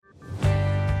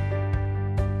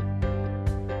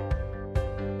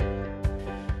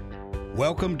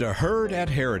Welcome to Heard at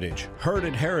Heritage. Heard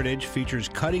at Heritage features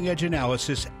cutting-edge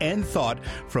analysis and thought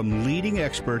from leading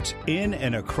experts in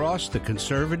and across the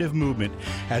conservative movement,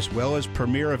 as well as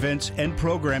premier events and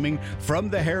programming from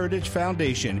the Heritage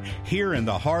Foundation here in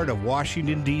the heart of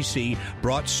Washington, D.C.,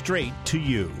 brought straight to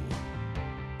you.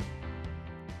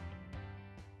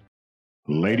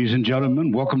 Ladies and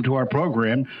gentlemen, welcome to our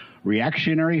program,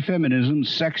 Reactionary Feminism,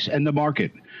 Sex and the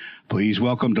Market. Please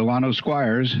welcome Delano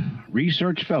Squires,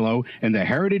 Research Fellow in the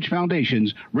Heritage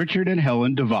Foundation's Richard and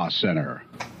Helen DeVos Center.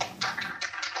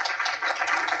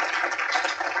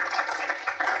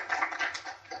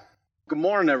 Good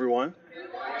morning, everyone.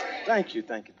 Thank you.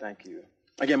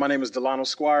 Again, my name is Delano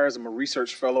Squires. I'm a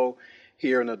Research Fellow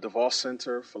here in the DeVos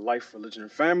Center for Life, Religion,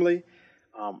 and Family.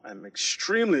 I'm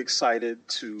extremely excited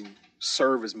to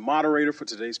serve as moderator for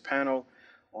today's panel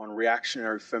on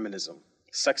reactionary feminism,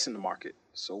 sex in the market.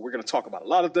 So we're going to talk about a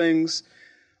lot of things,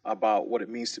 about what it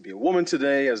means to be a woman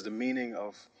today as the meaning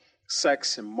of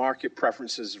sex and market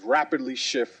preferences rapidly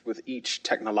shift with each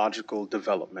technological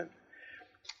development.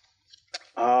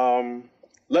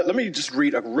 Let me just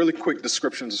read a really quick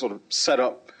description to sort of set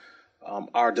up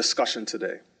our discussion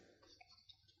today.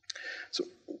 So,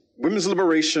 women's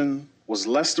liberation was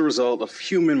less the result of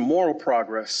human moral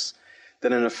progress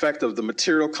than an effect of the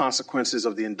material consequences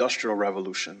of the Industrial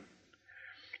Revolution.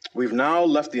 We've now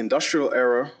left the industrial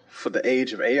era for the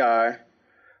age of AI,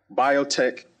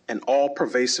 biotech, and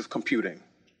all-pervasive computing.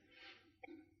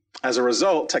 As a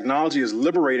result, technology is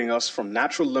liberating us from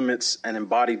natural limits and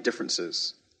embodied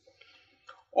differences.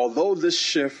 Although this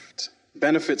shift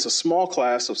benefits a small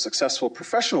class of successful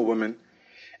professional women,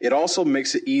 it also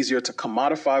makes it easier to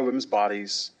commodify women's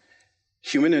bodies,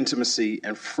 human intimacy,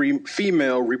 and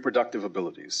female reproductive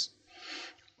abilities.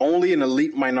 Only an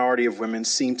elite minority of women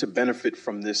seem to benefit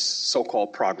from this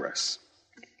so-called progress.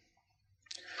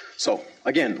 So,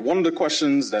 again, one of the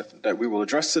questions that we will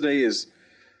address today is,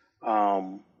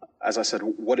 as I said,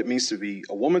 what it means to be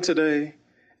a woman today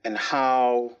and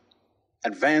how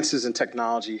advances in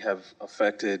technology have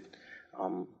affected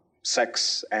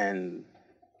sex and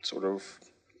sort of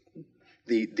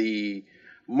the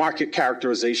market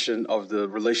characterization of the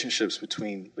relationships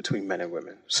between men and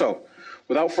women. So,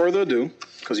 without further ado,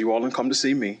 because you all didn't come to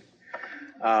see me,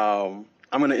 I'm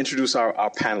going to introduce our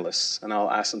panelists, and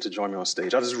I'll ask them to join me on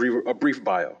stage. I'll just read a brief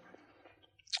bio.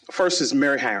 First is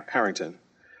Mary Harrington,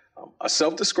 a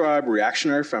self-described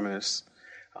reactionary feminist.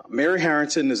 Mary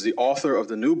Harrington is the author of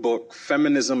the new book,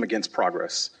 Feminism Against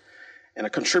Progress, and a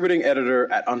contributing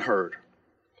editor at Unheard.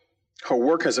 Her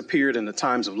work has appeared in the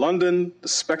Times of London, The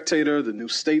Spectator, The New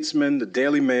Statesman, The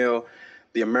Daily Mail,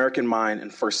 The American Mind,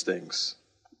 and First Things.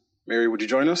 Mary, would you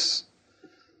join us?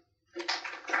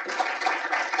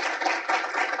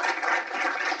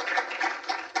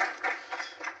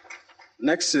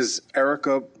 Next is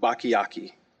Erica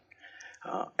Bakayaki.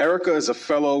 Erica is a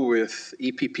fellow with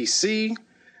EPPC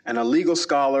and a legal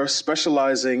scholar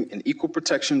specializing in equal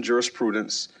protection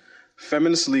jurisprudence,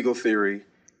 feminist legal theory,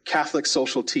 Catholic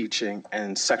social teaching,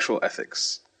 and sexual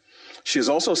ethics. She is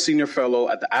also a senior fellow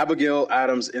at the Abigail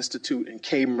Adams Institute in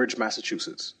Cambridge,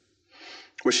 Massachusetts,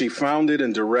 where she founded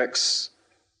and directs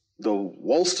the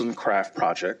Wollstonecraft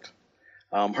Project.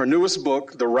 Her newest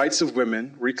book, The Rights of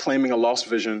Women, Reclaiming a Lost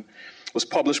Vision, was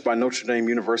published by Notre Dame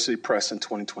University Press in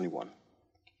 2021.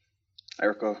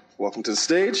 Erica, welcome to the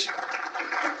stage.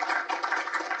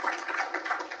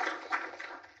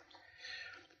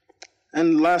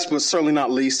 And last but certainly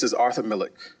not least is Arthur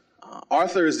Millick.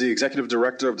 Arthur is the executive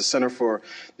director of the Center for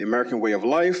the American Way of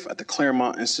Life at the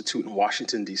Claremont Institute in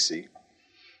Washington, D.C.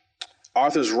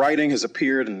 Arthur's writing has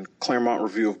appeared in Claremont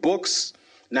Review of Books,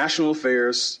 National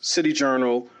Affairs, City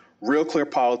Journal, Real Clear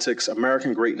Politics,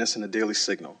 American Greatness, and the Daily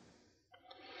Signal.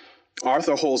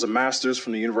 Arthur holds a master's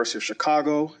from the University of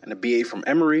Chicago and a BA from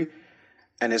Emory,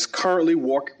 and is currently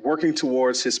working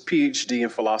towards his PhD in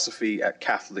philosophy at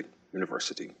Catholic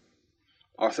University.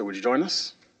 Arthur, would you join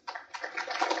us?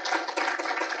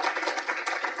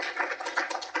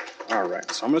 All right,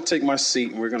 so I'm going to take my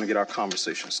seat, and we're going to get our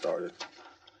conversation started.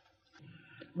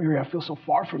 Mary, I feel so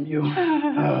far from you.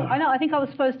 I know. I think I was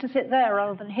supposed to sit there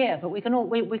rather than here, but we can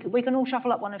all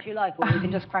shuffle up one if you like, or we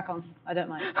can just crack on. I don't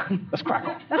mind. Let's crack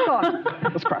on. Let's go on.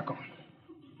 Let's crack on.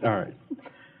 All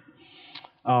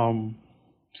right.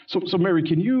 So Mary,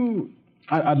 can you?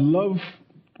 I'd love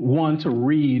one to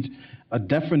read a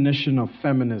definition of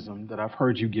feminism that I've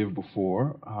heard you give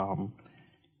before.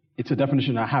 It's a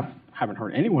definition I haven't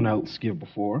heard anyone else give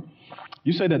before.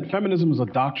 You say that feminism is a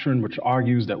doctrine which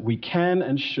argues that we can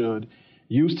and should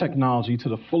use technology to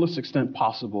the fullest extent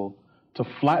possible to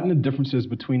flatten the differences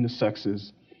between the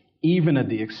sexes, even at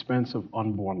the expense of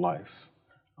unborn life.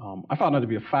 I found that to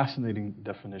be a fascinating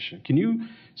definition. Can you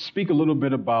speak a little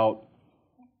bit about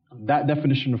that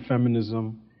definition of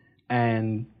feminism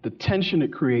and the tension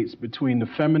it creates between the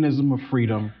feminism of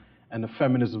freedom and the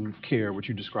feminism of care, which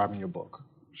you describe in your book?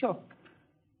 Sure.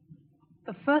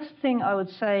 The first thing I would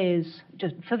say is,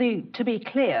 just to be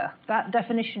clear, that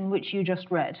definition which you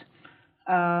just read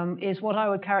is what I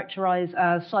would characterize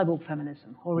as cyborg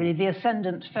feminism, or really the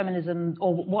ascendant feminism,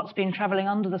 or what's been traveling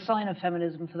under the sign of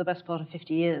feminism for the best part of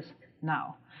 50 years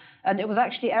now. And it was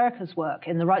actually Erica's work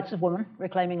in The Rights of Woman,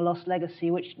 Reclaiming a Lost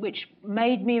Legacy, which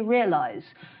made me realize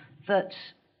that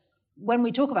when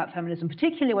we talk about feminism,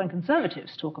 particularly when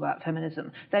conservatives talk about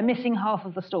feminism, they're missing half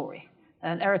of the story.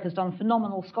 And Erica's done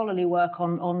phenomenal scholarly work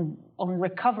on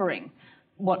recovering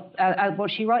what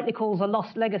she rightly calls a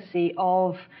lost legacy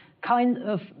of kind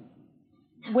of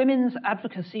women's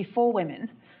advocacy for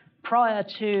women prior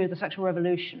to the sexual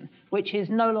revolution, which is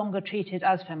no longer treated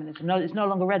as feminism. No, it's no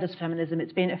longer read as feminism.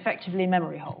 It's been effectively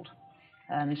memory hold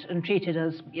and treated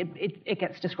as, it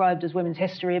gets described as women's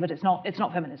history, but it's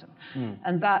not feminism.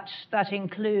 And that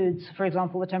includes, for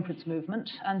example, the temperance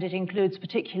movement, and it includes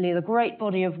particularly the great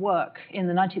body of work in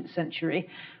the 19th century,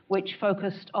 which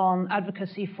focused on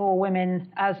advocacy for women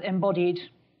as embodied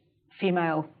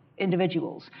female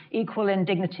individuals, equal in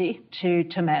dignity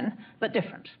to men, but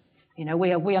different. You know,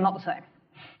 we are not the same.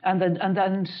 And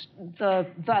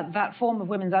that form of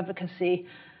women's advocacy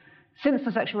since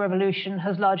the sexual revolution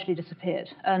has largely disappeared.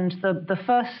 And the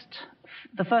first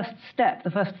step, the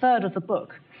first third of the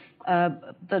book,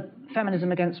 the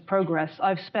Feminism Against Progress,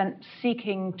 I've spent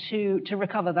seeking to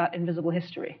recover that invisible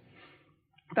history,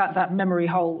 that memory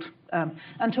hold,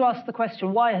 and to ask the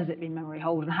question, why has it been memory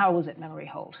hold and how was it memory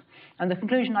hold? And the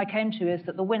conclusion I came to is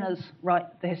that the winners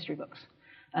write the history books,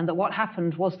 and that what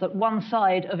happened was that one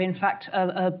side of, in fact,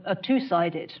 a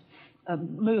two-sided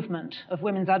movement of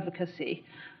women's advocacy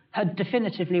had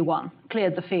definitively won,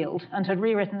 cleared the field, and had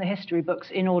rewritten the history books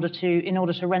in order to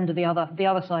render the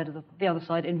other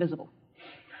side invisible.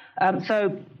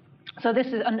 So this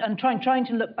is, and trying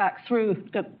to look back through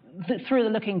the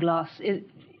looking glass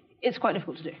it's quite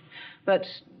difficult to do. But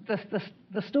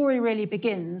the story really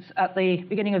begins at the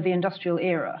beginning of the industrial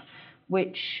era,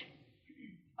 which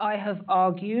I have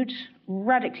argued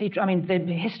radically, I mean,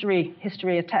 the history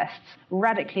attests,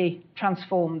 radically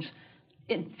transformed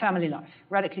in family life,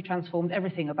 radically transformed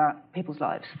everything about people's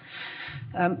lives,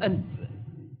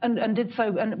 and did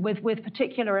so with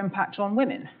particular impact on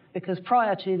women, because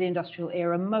prior to the industrial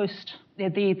era,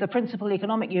 the principal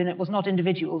economic unit was not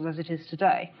individuals as it is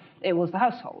today, it was the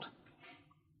household.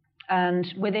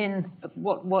 And within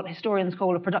what historians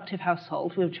call a productive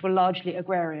household, which were largely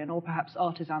agrarian or perhaps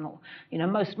artisanal, you know,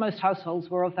 most households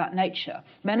were of that nature.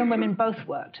 Men and women both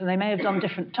worked, and they may have done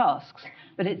different tasks,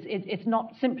 but it's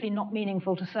not simply not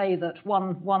meaningful to say that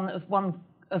one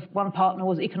partner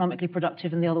was economically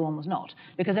productive and the other one was not,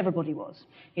 because everybody was.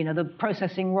 You know, the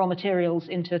processing raw materials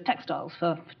into textiles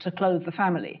to clothe the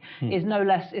family is no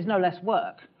less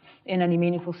work in any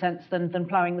meaningful sense than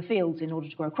ploughing the fields in order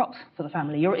to grow crops for the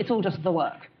family. It's all just the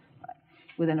work, right,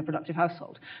 within a productive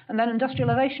household. And then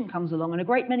industrialization comes along, and a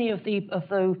great many of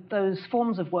those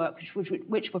forms of work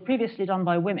which were previously done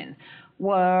by women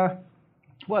were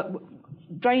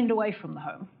drained away from the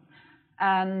home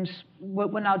and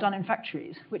were now done in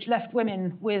factories, which left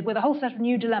women with a whole set of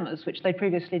new dilemmas which they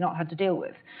previously not had to deal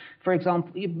with. For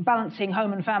example, balancing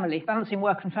home and family, balancing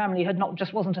work and family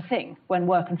wasn't a thing when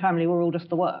work and family were all just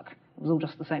the work. It was all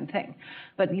just the same thing.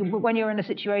 But when you're in a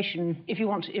situation,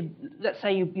 let's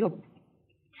say you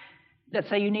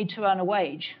need to earn a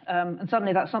wage, and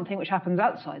suddenly that's something which happens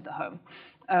outside the home.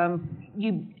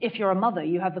 If you're a mother,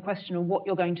 you have the question of what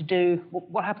you're going to do,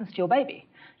 what happens to your baby.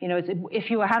 You know,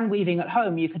 if you were hand weaving at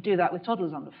home, you could do that with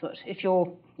toddlers underfoot.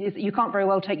 You can't very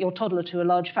well take your toddler to a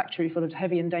large factory full of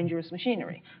heavy and dangerous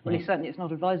machinery. Well, certainly it's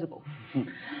not advisable.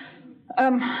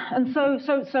 And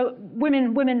so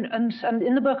women, and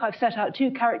in the book I've set out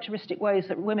two characteristic ways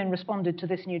that women responded to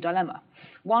this new dilemma.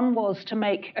 One was to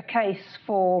make a case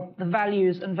for the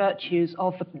values and virtues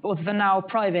of the now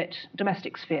private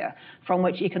domestic sphere from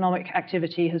which economic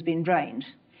activity has been drained.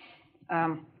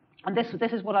 And this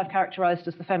is what I've characterized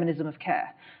as the feminism of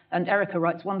care. And Erica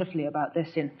writes wonderfully about this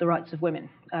in The Rights of Women.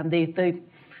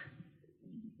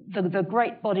 The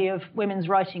great body of women's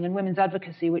writing and women's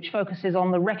advocacy, which focuses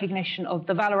on the recognition of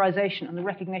the valorization and the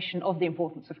recognition of the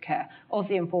importance of care, of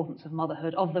the importance of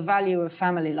motherhood, of the value of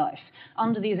family life,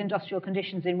 under these industrial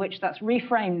conditions in which that's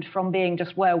reframed from being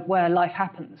just where life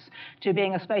happens to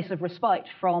being a space of respite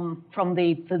from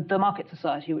the market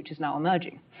society which is now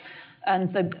emerging.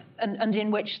 and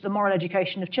in which the moral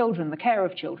education of children, the care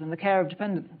of children, the care of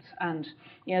dependents, and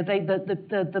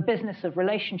the business of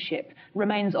relationship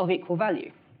remains of equal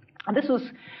value. And this was,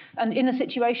 and in a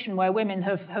situation where women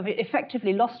have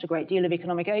effectively lost a great deal of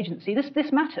economic agency,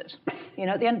 this mattered.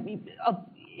 At the end,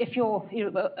 if you're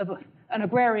an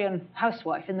agrarian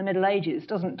housewife in the Middle Ages,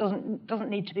 doesn't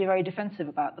need to be very defensive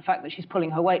about the fact that she's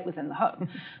pulling her weight within the home.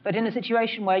 But in a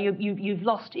situation where you've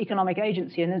lost economic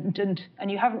agency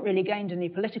and you haven't really gained any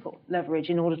political leverage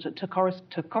in order to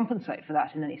compensate for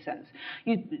that in any sense,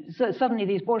 so suddenly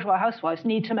these bourgeois housewives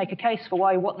need to make a case for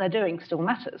why what they're doing still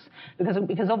matters,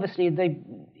 because obviously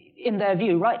in their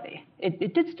view, rightly,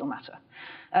 it did still matter.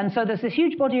 And so there's this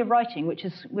huge body of writing which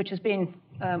has been,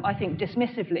 I think,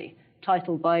 dismissively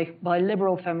titled by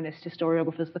liberal feminist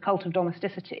historiographers, The Cult of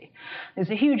Domesticity.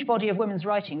 There's a huge body of women's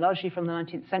writing, largely from the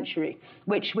 19th century,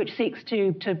 which seeks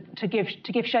to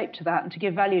give shape to that and to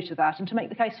give value to that and to make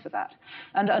the case for that.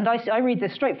 And I read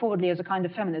this straightforwardly as a kind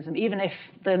of feminism, even if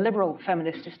the liberal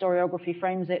feminist historiography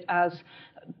frames it as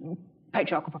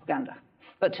patriarchal propaganda.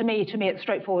 But to me, it's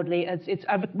straightforwardly it's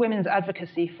women's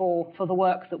advocacy for the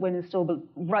work that women still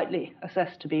rightly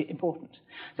assess to be important.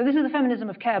 So this is the feminism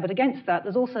of care, but against that,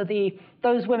 there's also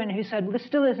those women who said, well, this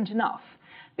still isn't enough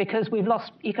because we've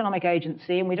lost economic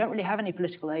agency and we don't really have any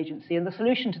political agency. And the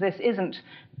solution to this isn't,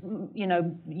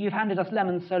 you've handed us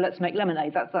lemons, so let's make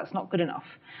lemonade. That's not good enough.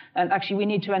 And actually, we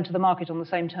need to enter the market on the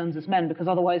same terms as men because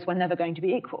otherwise we're never going to be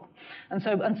equal. And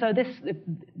so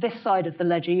this side of the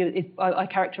ledger I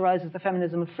characterize as the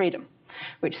feminism of freedom,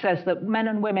 which says that men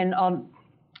and women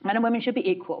should be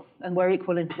equal, and we're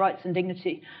equal in rights and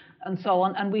dignity and so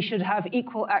on, and we should have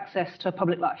equal access to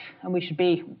public life, and we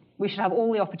should have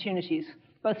all the opportunities.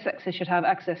 Both sexes should have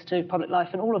access to public life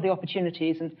and all of the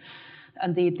opportunities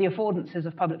and the affordances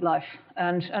of public life,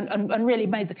 and really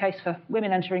made the case for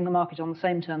women entering the market on the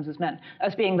same terms as men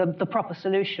as being the proper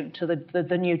solution to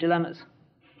the new dilemmas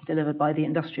delivered by the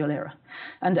industrial era.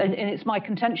 And it's my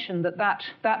contention that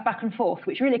back and forth,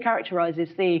 which really characterizes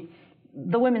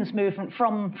the women's movement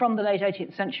from the late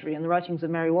 18th century and the writings of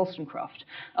Mary Wollstonecraft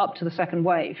up to the second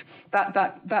wave,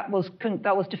 that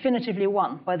was definitively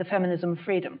won by the feminism of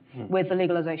freedom with the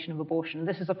legalization of abortion.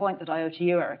 This is a point that I owe to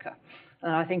you, Erica,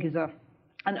 and I think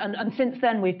and since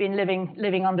then we've been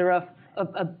living under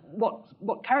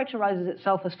what characterizes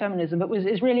itself as feminism, but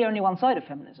is really only one side of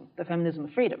feminism, the feminism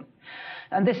of freedom.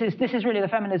 And this is really the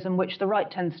feminism which the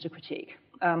right tends to critique,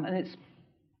 and it's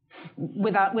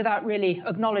without really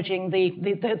acknowledging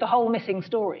the whole missing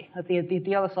story of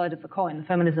the other side of the coin, the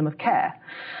feminism of care.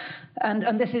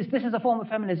 And this is a form of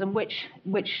feminism which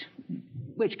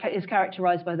is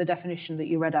characterized by the definition that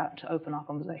you read out to open our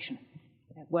conversation,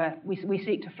 where we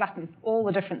seek to flatten all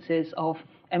the differences of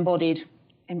embodied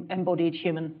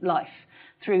human life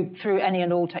through any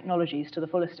and all technologies to the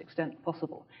fullest extent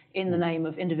possible, in the name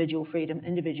of individual freedom,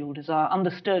 individual desire,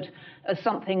 understood as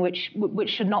something which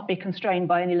should not be constrained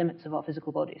by any limits of our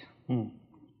physical bodies.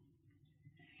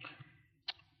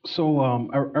 So,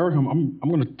 Erica, I'm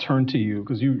going to turn to you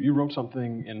because you wrote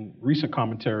something in recent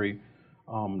commentary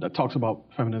that talks about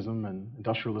feminism and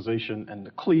industrialization and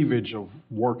the cleavage of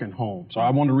work and home. So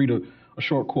I want to read a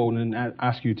short quote and then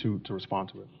ask you to respond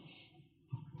to it.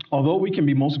 Although we can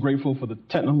be most grateful for the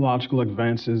technological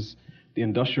advances the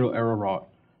industrial era wrought,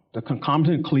 the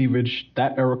concomitant cleavage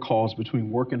that era caused between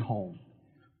work and home,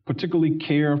 particularly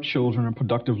care of children and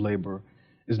productive labor,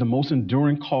 is the most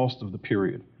enduring cost of the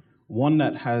period, one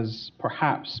that has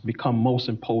perhaps become most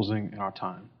imposing in our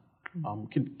time.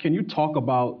 Can you talk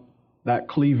about that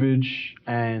cleavage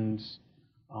and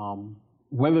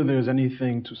whether there's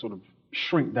anything to sort of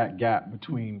shrink that gap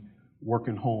between work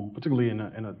and home, particularly in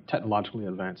a technologically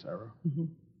advanced era? Mm-hmm.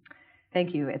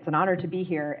 Thank you. It's an honor to be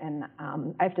here. And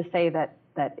I have to say that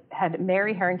had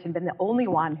Mary Harrington been the only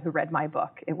one who read my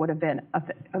book, it would have been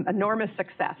an enormous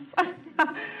success.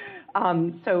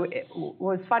 So what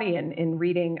was funny in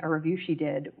reading a review she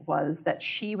did was that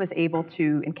she was able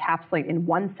to encapsulate in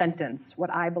one sentence what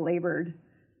I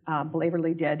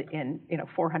belaboredly did in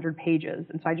 400 pages.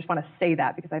 And so I just want to say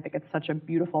that because I think it's such a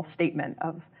beautiful statement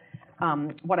of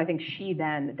what I think she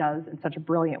then does in such a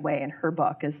brilliant way in her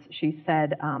book is she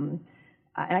said, and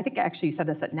I think actually you said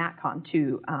this at NatCon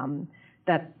too,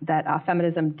 that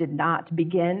feminism did not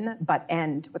begin but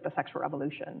end with the sexual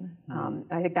revolution.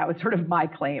 I think that was sort of my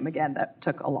claim, again, that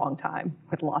took a long time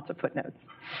with lots of footnotes.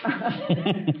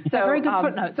 Very good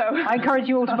footnotes. So I encourage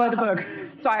you all to buy the book.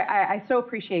 So I so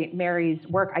appreciate Mary's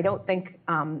work. I don't think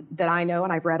that I know,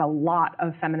 and I've read a lot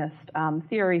of feminist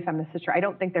theory, feminist history, I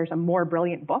don't think there's a more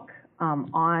brilliant book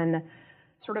on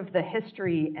sort of the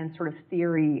history and sort of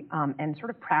theory and sort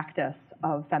of practice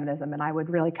of feminism, and I would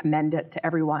really commend it to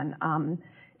everyone.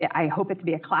 I hope it to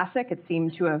be a classic. It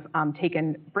seemed to have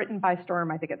taken Britain by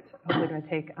storm. I think it's hopefully going to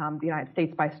take the United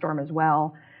States by storm as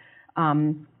well.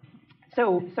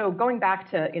 So going back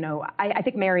to, I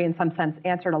think Mary, in some sense,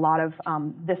 answered a lot of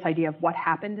this idea of what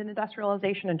happened in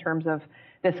industrialization in terms of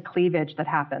this cleavage that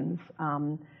happens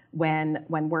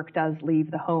when work does leave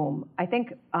the home. I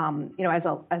think, as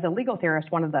a legal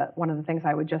theorist, one of the things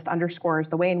I would just underscore is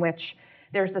the way in which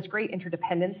there's this great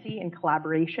interdependency and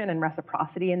collaboration and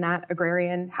reciprocity in that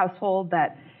agrarian household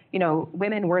that,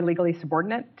 women were legally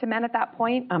subordinate to men at that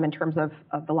point in terms of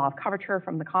the law of coverture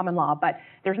from the common law. But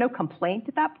there's no complaint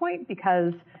at that point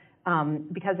because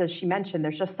as she mentioned,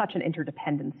 there's just such an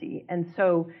interdependency. And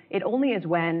so it only is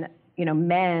when,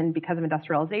 men, because of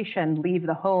industrialization, leave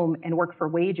the home and work for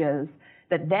wages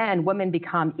that then women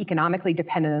become economically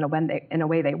dependent in a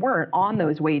way they weren't on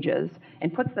those wages,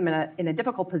 and puts them in a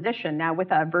difficult position. Now, with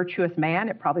a virtuous man,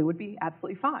 it probably would be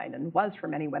absolutely fine, and was for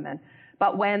many women.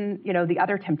 But when the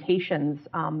other temptations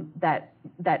that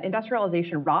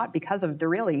industrialization wrought because of the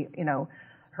really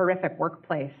horrific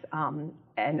workplace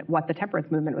and what the temperance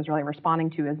movement was really responding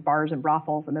to as bars and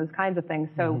brothels and those kinds of things.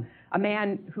 So a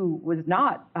man who was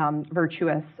not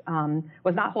virtuous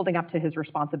was not holding up to his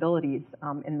responsibilities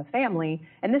in the family.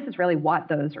 And this is really what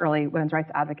those early women's rights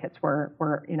advocates were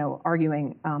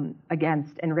arguing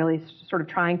against, and really sort of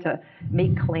trying to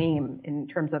make claim in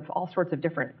terms of all sorts of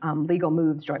different legal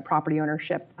moves, joint property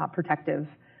ownership, protective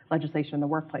legislation in the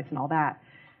workplace, and all that.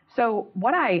 So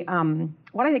what I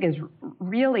think is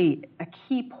really a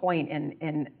key point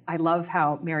in I love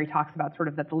how Mary talks about sort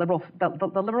of that the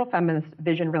liberal feminist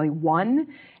vision really won,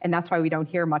 and that's why we don't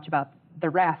hear much about the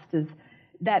rest, is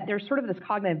that there's sort of this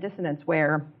cognitive dissonance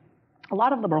where a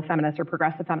lot of liberal feminists or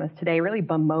progressive feminists today really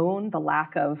bemoan the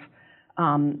lack of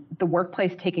the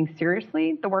workplace taking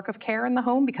seriously the work of care in the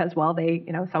home because, well, they,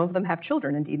 some of them have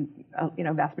children. Indeed,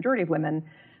 vast majority of women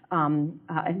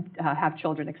have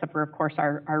children, except for, of course,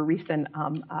 our recent,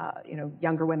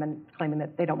 younger women claiming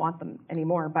that they don't want them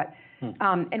anymore. But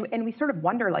and we sort of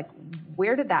wonder, like,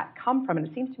 where did that come from? And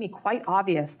it seems to me quite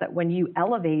obvious that when you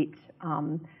elevate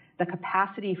the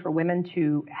capacity for women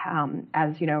to,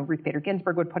 as Ruth Bader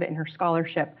Ginsburg would put it in her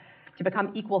scholarship, to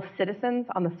become equal citizens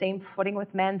on the same footing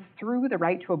with men through the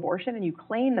right to abortion, and you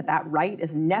claim that that right is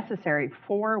necessary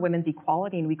for women's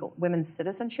equality and women's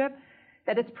citizenship,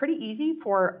 that it's pretty easy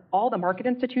for all the market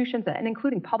institutions, and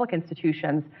including public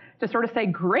institutions, to sort of say,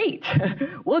 great,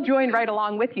 we'll join right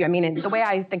along with you. I mean, the way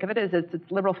I think of it is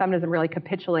it's liberal feminism really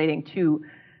capitulating to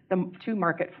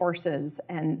market forces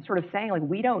and sort of saying, like,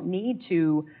 we don't need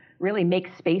to really make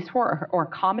space for or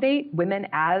accommodate women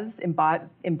as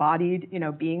embodied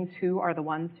beings who are the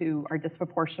ones who are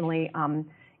disproportionately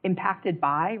impacted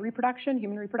by reproduction,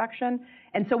 human reproduction.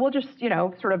 And so we'll just,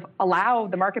 sort of allow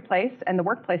the marketplace and the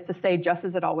workplace to stay just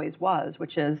as it always was,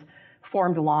 which is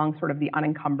formed along sort of the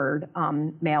unencumbered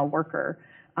male worker,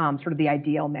 sort of the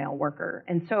ideal male worker.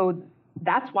 And so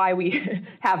that's why we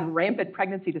have rampant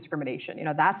pregnancy discrimination.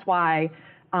 That's why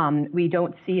we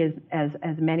don't see as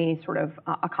many sort of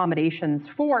accommodations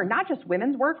for not just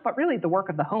women's work, but really the work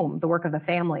of the home, the work of the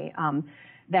family.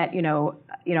 That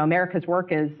America's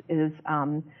work is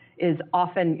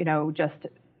often just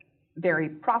very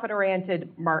profit-oriented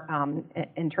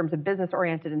in terms of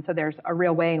business-oriented, and so there's a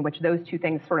real way in which those two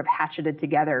things sort of hatcheted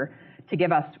together to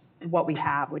give us what we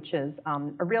have, which is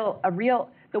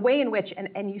the way in which,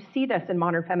 and you see this in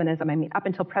modern feminism. I mean, up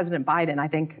until President Biden, I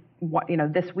think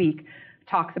this week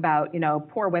talks about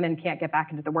poor women can't get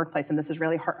back into the workplace, and this is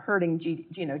really hurting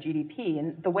GDP,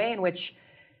 and the way in which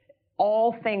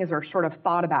all things are sort of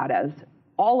thought about as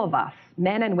all of us,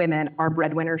 men and women, are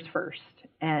breadwinners first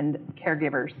and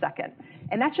caregivers second.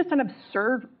 And that's just an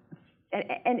absurd,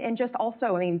 and just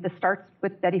also, I mean, this starts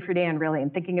with Betty Friedan, really,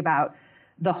 and thinking about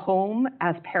the home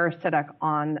as parasitic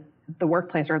on the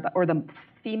workplace, or the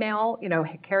female,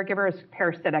 caregiver is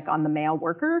parasitic on the male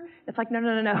worker. It's like,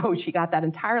 no, she got that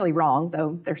entirely wrong,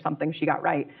 though there's something she got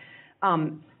right.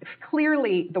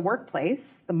 Clearly, the workplace,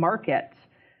 the market,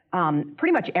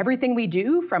 pretty much everything we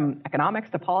do, from economics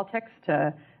to politics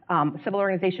to civil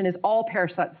organization, is all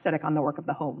parasitic on the work of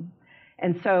the home.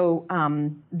 And so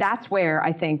that's where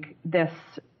I think this,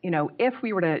 if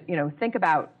we were to, think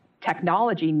about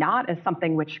technology not as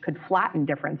something which could flatten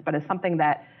difference, but as something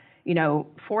that,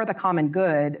 for the common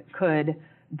good could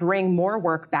bring more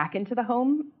work back into the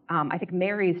home. I think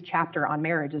Mary's chapter on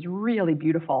marriage is really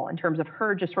beautiful in terms of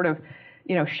her just sort of,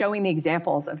 showing the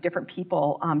examples of different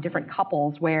people, different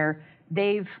couples where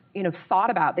they've,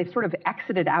 they've sort of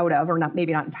exited out of, or not,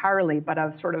 maybe not entirely, but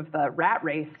of sort of the rat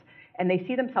race, and they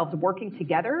see themselves working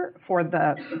together for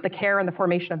the care and the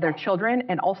formation of their children,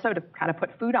 and also to kind of put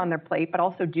food on their plate, but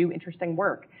also do interesting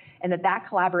work. And that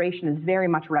collaboration is very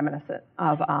much reminiscent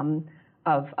of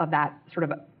that sort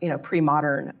of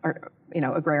pre-modern or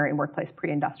agrarian workplace,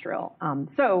 pre-industrial.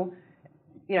 So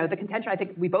the contention I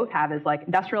think we both have is like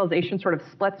industrialization sort of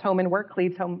splits home and work,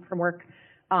 cleaves home from work,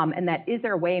 and that is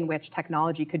there a way in which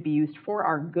technology could be used for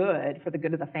our good, for the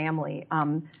good of the family,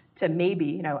 to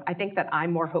maybe, I think that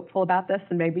I'm more hopeful about this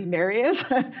than maybe Mary is,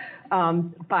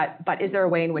 but is there a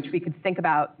way in which we could think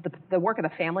about the work of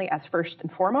the family as first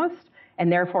and foremost,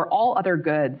 and therefore all other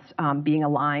goods being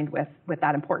aligned with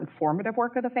that important formative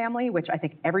work of the family, which I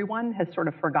think everyone has sort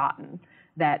of forgotten,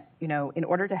 that in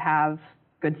order to have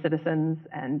good citizens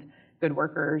and good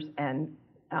workers and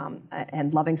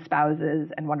loving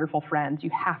spouses and wonderful friends, you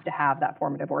have to have that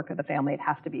formative work of the family. It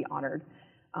has to be honored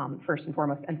first and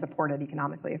foremost and supported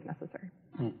economically if necessary.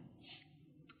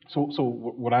 So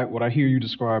what I hear you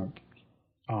describe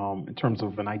in terms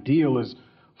of an ideal is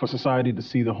for society to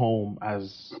see the home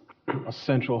as a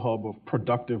central hub of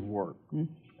productive work,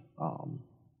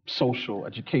 social,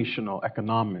 educational,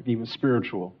 economic, even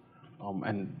spiritual,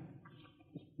 and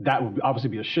that would obviously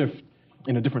be a shift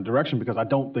in a different direction, because I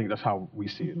don't think that's how we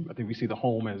see it. I think we see the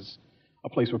home as a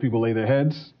place where people lay their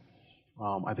heads.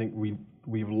 I think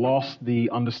we've lost the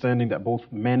understanding that both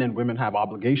men and women have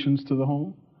obligations to the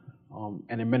home.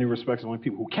 And in many respects, the only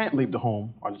people who can't leave the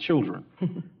home are the children.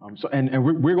 And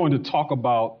we're going to talk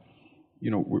about,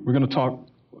 we're going to talk,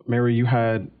 Mary, you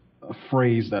had a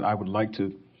phrase that I would like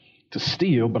to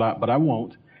steal, but I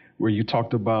won't, where you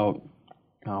talked about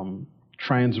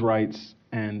trans rights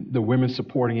and the women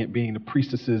supporting it being the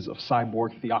priestesses of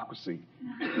cyborg theocracy.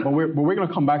 But we're going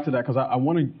to come back to that, because I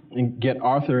want to get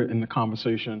Arthur in the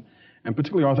conversation. And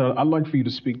particularly, Arthur, I'd like for you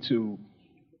to speak to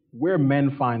where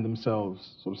men find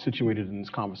themselves sort of situated in this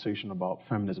conversation about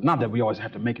feminism. Not that we always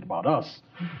have to make it about us,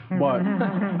 but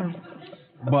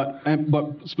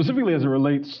specifically as it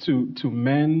relates to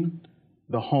men,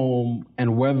 the home,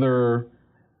 and whether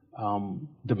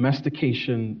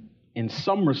domestication in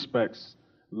some respects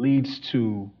leads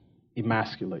to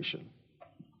emasculation.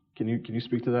 Can you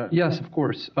speak to that? Yes, of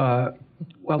course.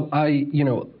 Well, I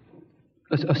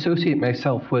associate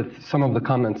myself with some of the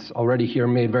comments already here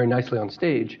made very nicely on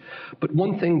stage. But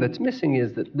one thing that's missing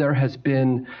is that there has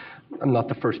been, I'm not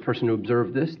the first person to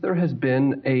observe this, there has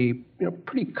been a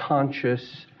pretty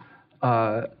conscious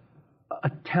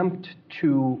attempt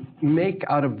to make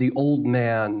out of the old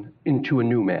man into a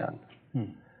new man.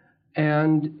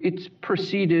 And it's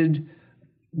proceeded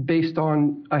based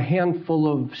on a handful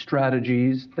of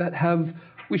strategies that have,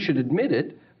 we should admit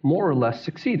it, more or less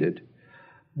succeeded.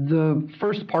 The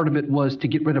first part of it was to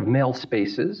get rid of male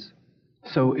spaces.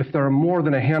 So if there are more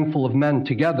than a handful of men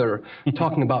together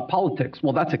talking about politics,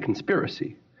 well, that's a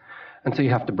conspiracy. And so you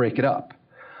have to break it up.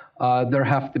 There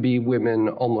have to be women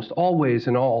almost always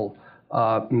in all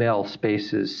male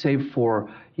spaces, save for,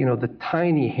 the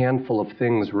tiny handful of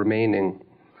things remaining,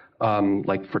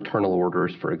 like fraternal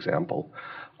orders, for example.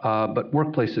 But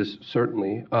workplaces,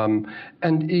 certainly.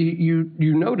 And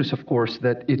you notice, of course,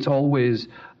 that it's always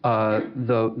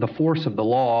the force of the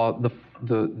law,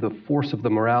 the force of the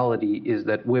morality is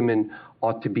that women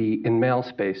ought to be in male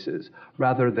spaces,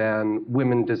 rather than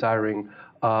women desiring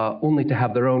only to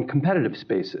have their own competitive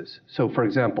spaces. So, for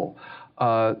example,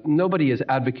 nobody is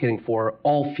advocating for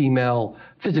all-female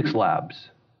physics labs.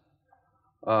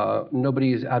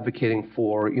 Nobody is advocating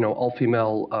for,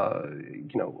 all-female,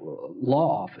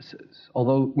 law offices.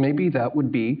 Although maybe that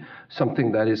would be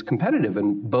something that is competitive,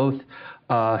 and both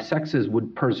sexes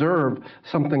would preserve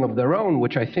something of their own,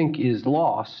 which I think is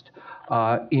lost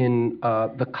in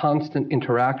the constant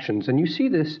interactions. And you see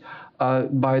this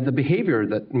by the behavior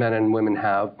that men and women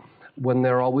have when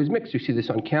they're always mixed. You see this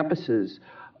on campuses.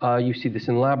 You see this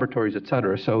in laboratories, et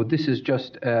cetera. So this is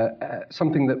just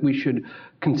something that we should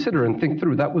consider and think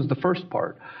through. That was the first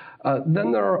part.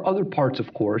 Then there are other parts,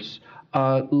 of course,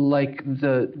 like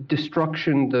the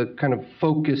destruction, the kind of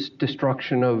focused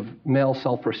destruction of male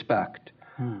self-respect.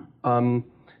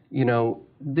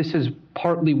 This is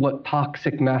partly what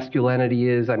toxic masculinity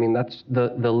is. I mean, that's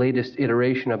the latest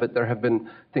iteration of it. There have been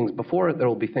things before it, there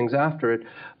will be things after it.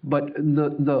 But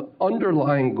the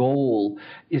underlying goal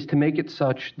is to make it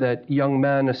such that young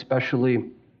men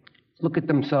especially look at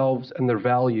themselves and their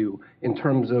value in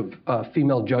terms of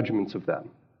female judgments of them.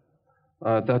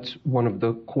 That's one of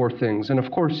the core things. And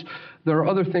of course, there are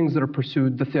other things that are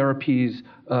pursued, the therapies,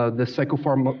 the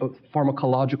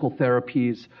psychopharmacological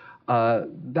therapies.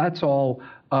 That's all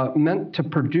meant to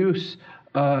produce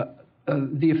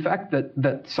the effect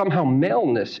that somehow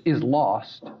maleness is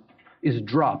lost, is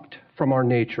dropped from our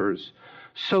natures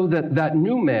so that that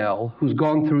new male who's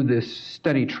gone through this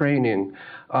steady training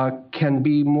can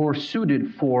be more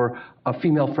suited for a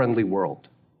female-friendly world.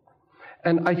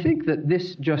 And I think that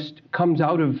this just comes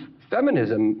out of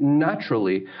feminism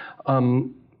naturally.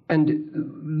 And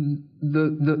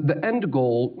the end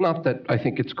goal, not that I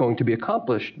think it's going to be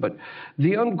accomplished, but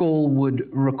the end goal would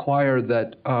require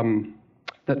that,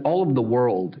 that all of the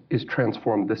world is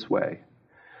transformed this way.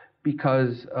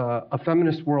 Because a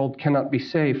feminist world cannot be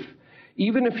safe,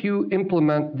 even if you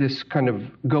implement this kind of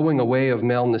going away of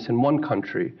maleness in one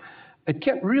country. It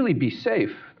can't really be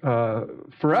safe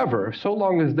forever, so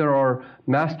long as there are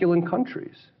masculine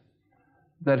countries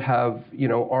that have,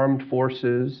 armed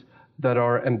forces, that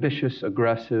are ambitious,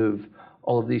 aggressive,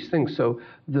 all of these things. So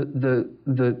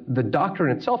the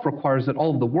doctrine itself requires that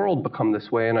all of the world become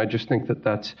this way, and I just think that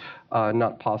that's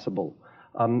not possible.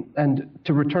 And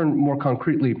to return more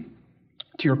concretely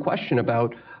to your question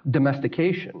about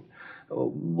domestication,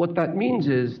 what that means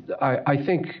is, I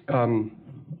think,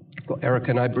 well,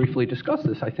 Erica and I briefly discussed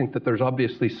this, I think that there's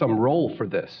obviously some role for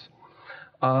this.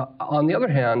 On the other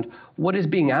hand, what is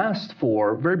being asked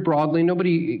for, very broadly,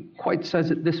 nobody quite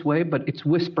says it this way, but it's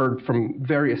whispered from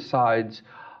various sides,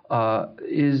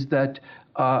 is that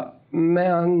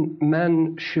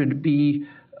men should be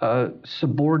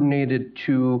subordinated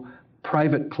to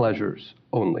private pleasures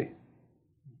only.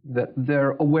 That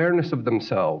their awareness of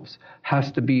themselves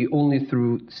has to be only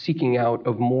through seeking out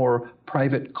of more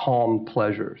private, calm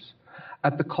pleasures,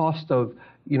 at the cost of,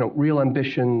 real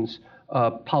ambitions,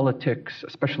 politics,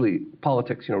 especially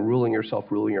politics, ruling yourself,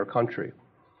 ruling your country.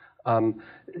 And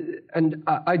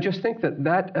I just think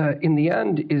that in the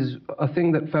end is a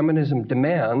thing that feminism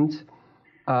demands,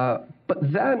 but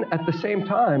then at the same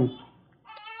time,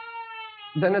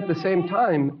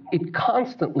 it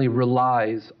constantly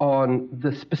relies on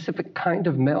the specific kind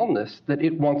of maleness that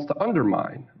it wants to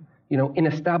undermine, in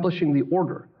establishing the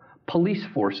order. Police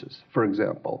forces, for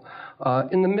example,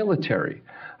 in the military.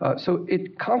 So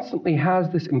it constantly has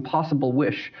this impossible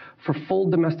wish for full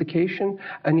domestication,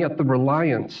 and yet the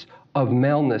reliance of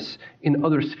maleness in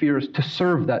other spheres to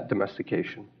serve that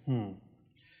domestication.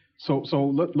 So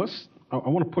I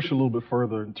want to push a little bit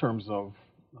further in terms of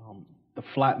the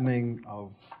flattening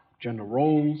of gender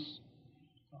roles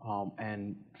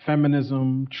and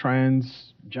feminism,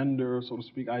 transgender, so to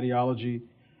speak, ideology.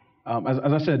 As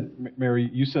I said, Mary,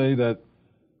 you say that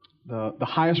the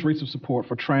highest rates of support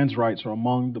for trans rights are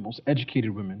among the most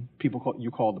educated women, you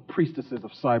call the priestesses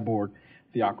of cyborg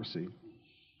theocracy.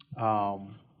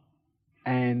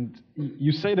 And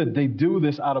you say that they do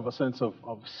this out of a sense of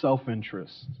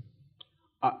self-interest.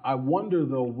 I wonder,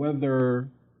 though, whether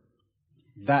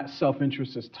that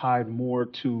self-interest is tied more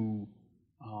to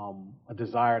a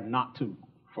desire not to,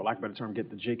 for lack of a better term, get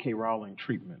the J.K. Rowling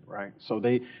treatment, right? So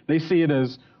they see it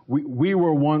as, we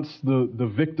were once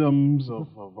the victims of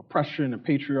oppression and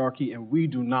patriarchy, and we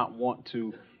do not want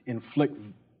to inflict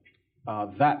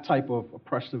that type of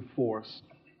oppressive force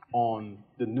on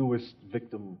the newest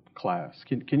victim class.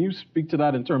 Can you speak to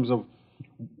that in terms of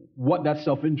what that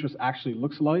self-interest actually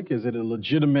looks like? Is it a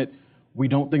legitimate, we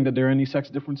don't think that there are any sex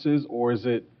differences, or is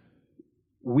it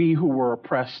we who were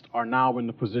oppressed are now in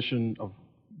the position of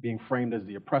being framed as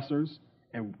the oppressors,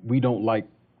 and we don't like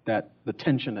the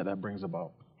tension that brings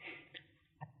about?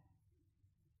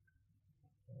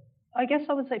 I guess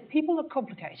I would say people are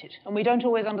complicated, and we don't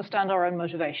always understand our own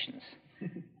motivations.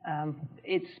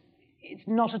 It's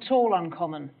not at all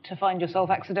uncommon to find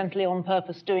yourself accidentally on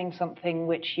purpose doing something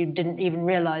which you didn't even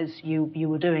realize you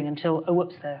were doing until, oh,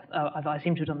 whoops, I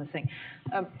seem to have done this thing.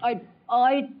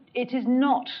 It is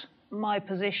not my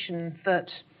position that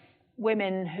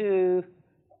women who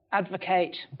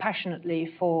advocate passionately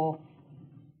for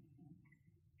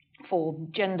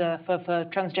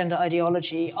transgender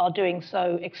ideology are doing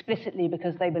so explicitly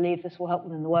because they believe this will help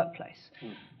them in the workplace.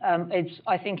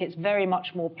 I think it's very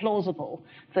much more plausible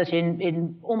that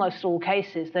in almost all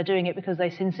cases they're doing it because they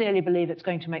sincerely believe it's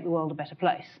going to make the world a better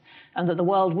place, and that the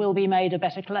world will be made a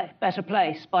better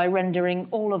place by rendering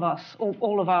all of us,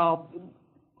 all of our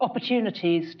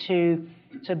opportunities to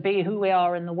be who we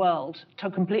are in the world, to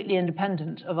completely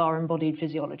independent of our embodied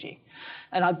physiology.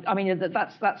 And I mean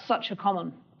that's such a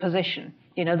common position,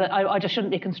 that I just shouldn't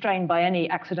be constrained by any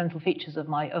accidental features of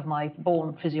my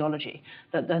born physiology.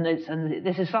 And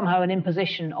this is somehow an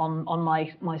imposition on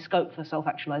my scope for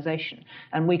self-actualization.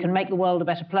 And we can make the world a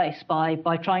better place by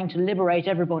trying to liberate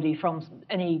everybody from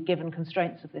any given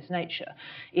constraints of this nature,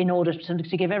 in order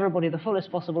to give everybody the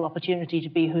fullest possible opportunity to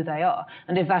be who they are.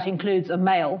 And if that includes a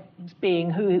male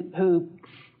being who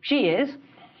she is,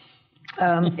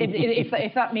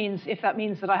 If that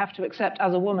means that I have to accept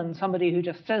as a woman somebody who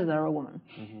just says they're a woman,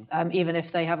 even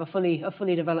if they have a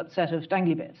fully developed set of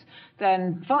dangly bits,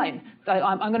 then fine.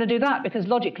 I'm going to do that because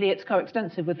logically it's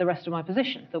coextensive with the rest of my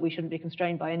position that we shouldn't be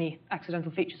constrained by any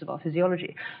accidental features of our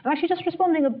physiology. And actually, just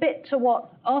responding a bit to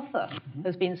what Arthur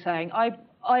has been saying,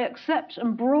 I accept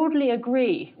and broadly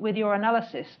agree with your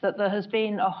analysis that there has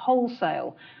been a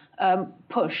wholesale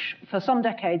push for some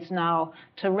decades now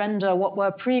to render what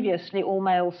were previously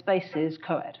all-male spaces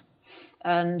co-ed.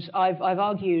 And I've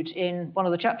argued in one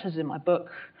of the chapters in my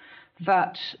book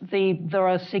that there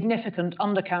are significant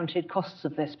undercounted costs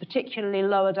of this, particularly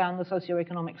lower down the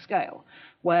socioeconomic scale,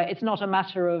 where it's not a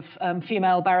matter of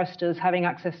female barristers having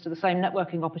access to the same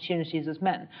networking opportunities as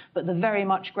men, but the very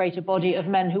much greater body of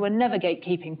men who were never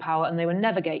gatekeeping power and they were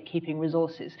never gatekeeping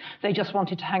resources. They just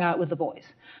wanted to hang out with the boys.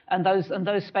 And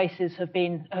those spaces have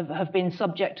been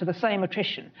subject to the same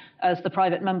attrition as the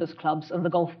private members clubs and the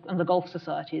golf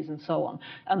societies and so on.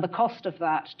 And the cost of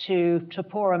that to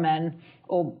poorer men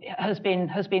has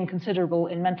been considerable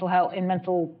in mental health, in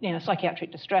mental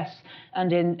psychiatric distress,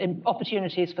 and in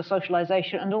opportunities for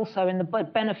socialization, and also in the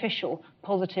beneficial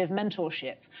positive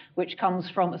mentorship which comes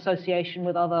from association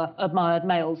with other admired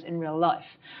males in real life.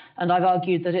 And I've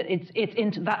argued that it's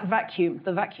into that vacuum,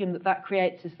 the vacuum that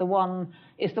creates is the one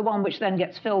which then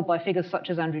gets filled by figures such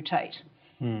as Andrew Tate.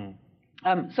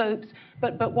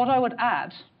 But what I would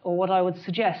add, or what I would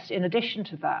suggest in addition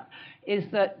to that, is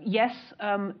that yes,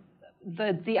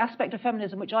 the aspect of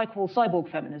feminism which I call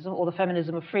cyborg feminism, or the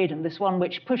feminism of freedom, this one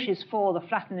which pushes for the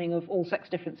flattening of all sex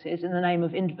differences in the name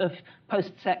of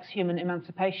post-sex human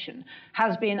emancipation,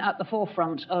 has been at the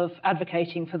forefront of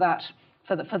advocating for that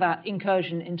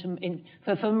incursion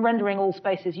for rendering all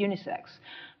spaces unisex.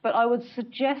 But I would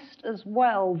suggest as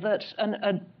well that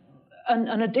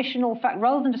an additional fact,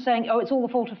 rather than just saying, oh, it's all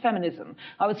the fault of feminism,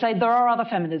 I would say there are other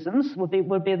feminisms,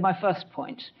 would be my first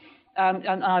point.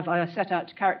 And I set out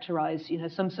to characterize,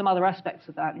 some other aspects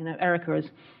of that. Erica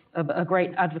is a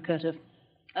great advocate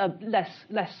of less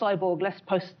cyborg, less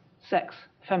post-sex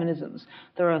feminisms.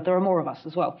 There are more of us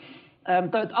as well.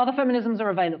 But other feminisms are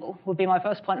available, would be my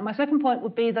first point. And my second point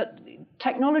would be that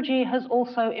technology has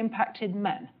also impacted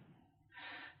men.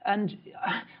 And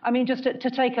I mean, just to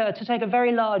take a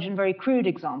very large and very crude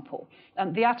example,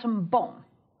 the atom bomb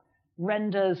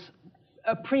renders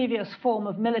a previous form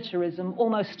of militarism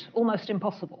almost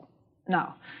impossible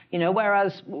now.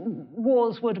 Whereas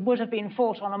wars would have been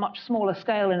fought on a much smaller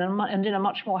scale and in a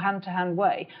much more hand-to-hand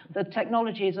way, the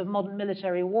technologies of modern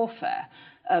military warfare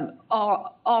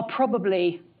are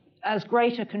probably as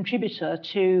great a contributor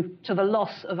to the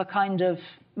loss of a kind of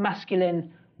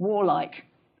masculine warlike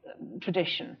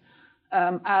tradition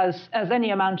as any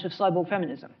amount of cyborg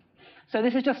feminism. So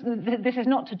this is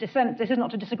not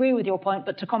to disagree with your point,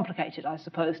 but to complicate it, I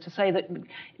suppose, to say that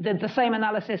the same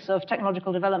analysis of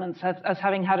technological developments as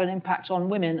having had an impact on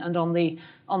women and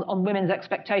on women's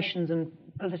expectations and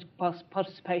political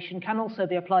participation can also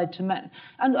be applied to men.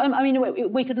 And I mean,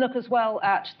 we could look as well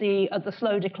at the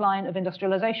slow decline of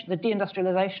industrialization, the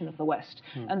deindustrialization of the West,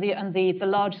 and the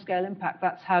large-scale impact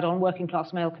that's had on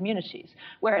working-class male communities,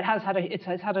 where it has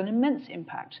had an immense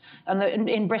impact. And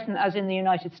in Britain, as in the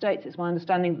United States, it's my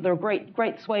understanding that there are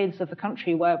great swathes of the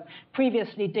country where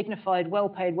previously dignified,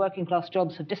 well-paid working-class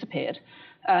jobs have disappeared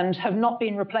and have not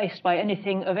been replaced by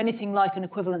anything like an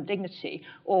equivalent dignity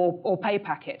or pay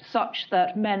packet, such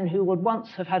that men who would once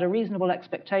have had a reasonable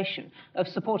expectation of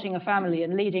supporting a family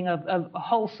and leading a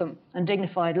wholesome and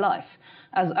dignified life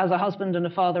as a husband and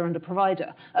a father and a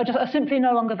provider are simply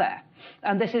no longer there.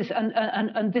 And this is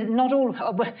not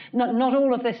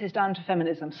all of this is down to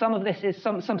feminism. Some of this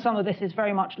is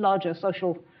very much larger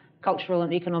social, cultural,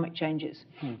 and economic changes.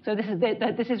 So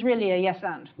this is really a yes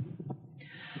and.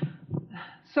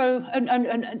 So, and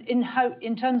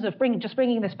in terms of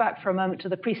bringing this back for a moment to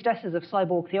the priestesses of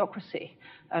cyborg theocracy,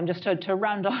 just to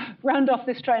round off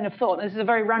this train of thought. This is a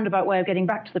very roundabout way of getting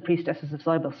back to the priestesses of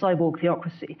cyborg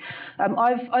theocracy.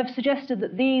 I've suggested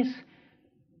that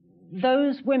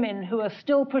those women who are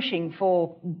still pushing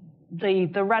for the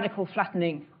radical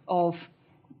flattening of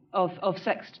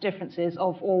sex differences,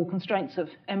 of all constraints of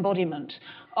embodiment,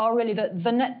 are really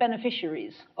the net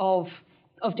beneficiaries of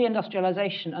of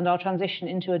deindustrialization and our transition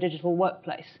into a digital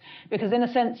workplace. Because in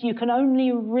a sense, you can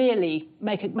only really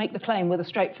make the claim with a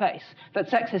straight face that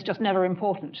sex is just never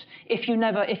important if you're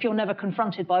never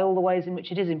confronted by all the ways in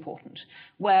which it is important.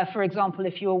 Where, for example,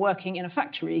 if you were working in a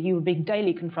factory, you would be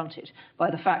daily confronted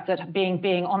by the fact that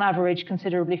being on average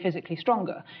considerably physically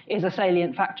stronger is a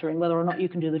salient factor in whether or not you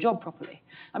can do the job properly.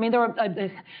 I mean, there are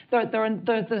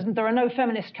no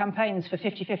feminist campaigns for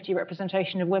 50-50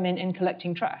 representation of women in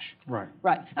collecting trash. Right.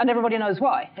 Right. And everybody knows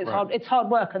why. It's right. It's hard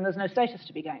work, and there's no status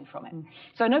to be gained from it.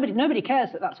 So nobody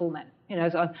cares that that's all men. You know,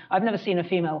 so I've never seen a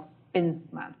female bin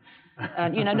man.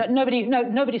 And you know,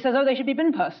 nobody says, oh, they should be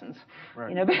bin persons. Right.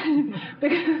 You know,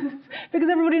 because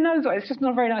everybody knows why. It's just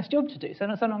not a very nice job to do. So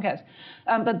no one cares.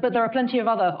 But there are plenty of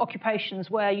other occupations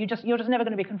where you're just never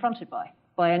going to be confronted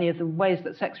by any of the ways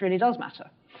that sex really does matter.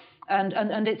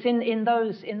 And it's in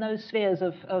those spheres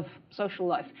of social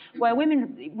life where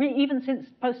women, even since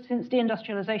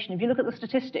deindustrialization, if you look at the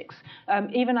statistics,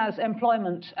 even as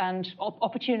employment and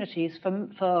opportunities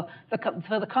for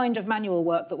the kind of manual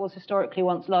work that was historically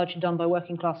once largely done by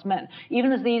working class men,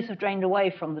 even as these have drained away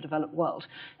from the developed world,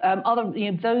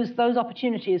 those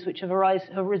opportunities which have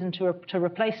arisen to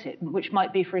replace it, which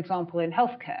might be, for example, in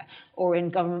healthcare or in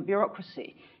government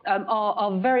bureaucracy,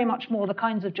 are very much more the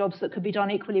kinds of jobs that could be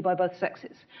done equally by both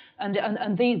sexes.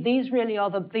 And these really are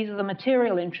the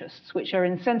material interests which are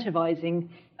incentivizing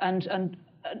and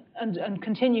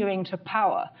continuing to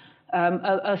power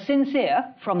a sincere,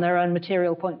 from their own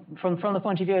material point, from the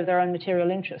point of view of their own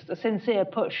material interest, a sincere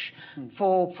push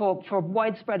for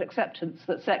widespread acceptance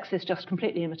that sex is just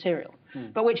completely immaterial,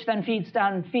 but which then feeds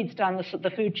down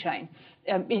the food chain,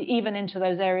 even into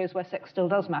those areas where sex still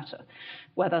does matter,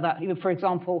 whether that, for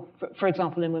example,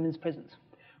 in women's prisons.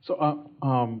 So,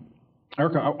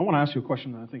 Erica, I want to ask you a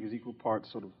question that I think is equal parts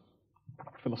sort of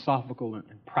philosophical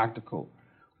and practical.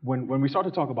 When we start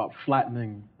to talk about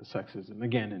flattening the sexes, and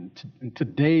again, in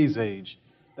today's age,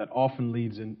 that often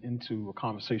leads into a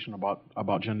conversation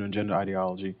about gender and gender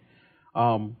ideology.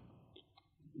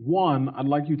 One, I'd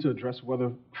like you to address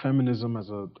whether feminism as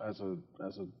a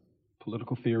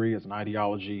political theory, as an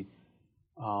ideology,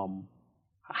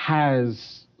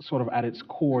 has sort of at its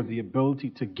core the ability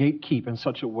to gatekeep in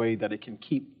such a way that it can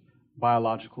keep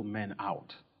biological men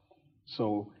out.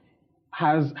 So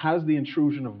has the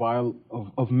intrusion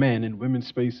of men in women's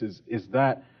spaces, is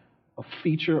that a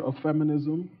feature of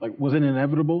feminism? Like, was it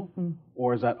inevitable,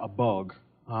 or is that a bug?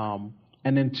 And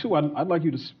then two, I'd like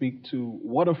you to speak to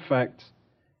what effect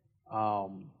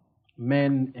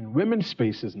men in women's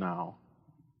spaces now,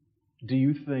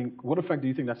 what effect do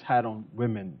you think that's had on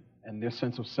women and their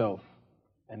sense of self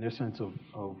and their sense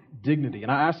of dignity?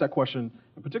 And I ask that question,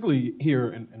 particularly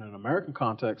here in an American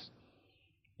context.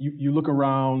 You look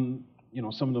around, you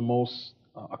know, some of the most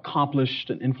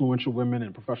accomplished and influential women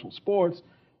in professional sports,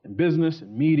 in business,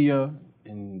 in media,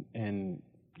 in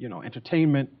you know,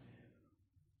 entertainment,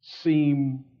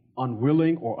 seem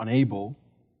unwilling or unable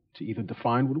to either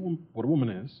define what a woman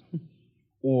is,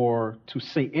 or to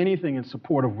say anything in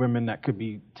support of women that could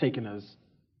be taken as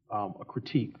a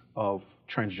critique of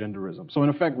transgenderism. So in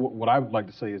effect, what I would like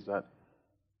to say is that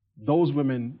those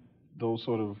women, those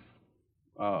sort of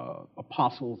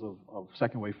apostles of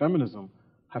second-wave feminism,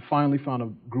 have finally found a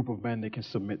group of men they can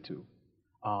submit to,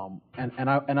 and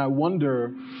I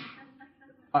wonder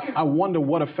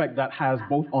what effect that has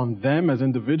both on them as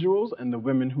individuals and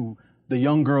the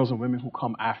young girls and women who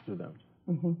come after them.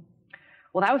 Mm-hmm.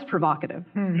 Well, that was provocative.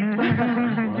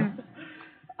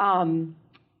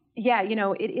 Yeah, you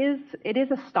know, it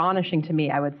is astonishing to me,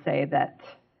 I would say, that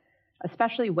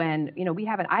especially when, you know,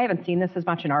 I haven't seen this as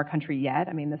much in our country yet.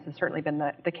 I mean, this has certainly been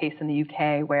the case in the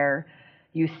UK, where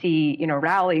you see, you know,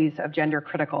 rallies of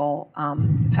gender-critical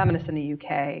feminists in the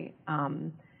UK,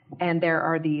 and there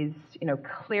are these, you know,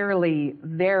 clearly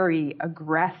very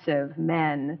aggressive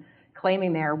men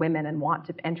claiming they are women and want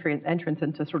to entrance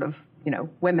into sort of, you know,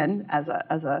 women as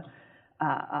a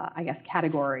I guess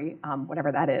category,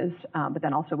 whatever that is, but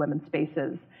then also women's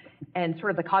spaces, and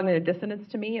sort of the cognitive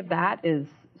dissonance to me of that is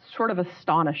sort of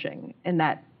astonishing. In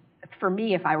that, for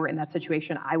me, if I were in that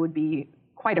situation, I would be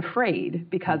quite Afraid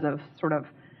because of sort of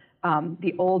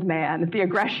the old man, the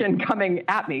aggression coming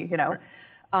at me, you know.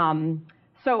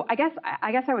 So I guess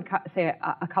I would say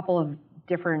a couple of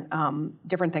different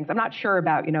things. I'm not sure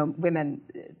about, you know, women,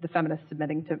 the feminists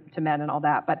submitting to men and all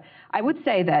that, but I would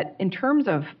say that in terms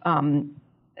of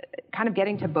kind of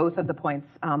getting to both of the points,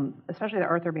 especially that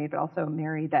Arthur made, but also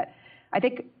Mary, that I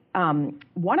think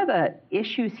one of the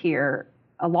issues here,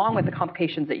 along with the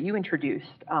complications that you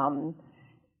introduced,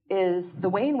 is the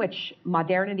way in which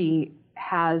modernity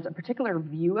has a particular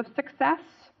view of success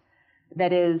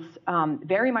that is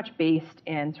very much based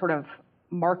in sort of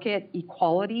market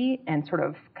equality and sort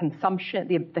of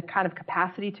consumption, the kind of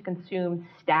capacity to consume,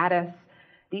 status,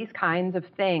 these kinds of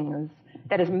things,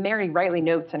 that, as Mary rightly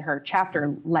notes in her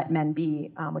chapter, Let Men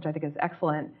Be, which I think is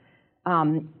excellent.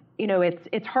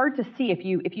 It's hard to see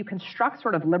if you construct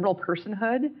sort of liberal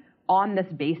personhood on this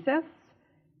basis,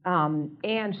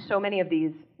 and so many of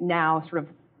these now sort of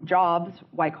jobs,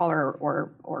 white collar or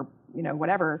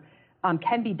whatever,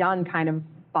 can be done kind of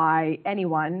by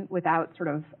anyone without sort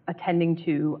of attending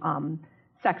to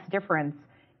sex difference.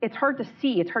 It's hard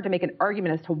to make an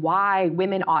argument as to why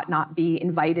women ought not be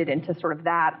invited into sort of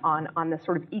that on this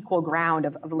sort of equal ground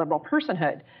of liberal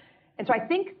personhood. And so I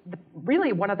think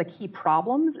really one of the key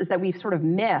problems is that we've sort of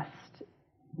missed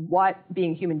what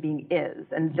being a human being is.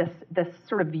 And this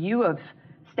sort of view of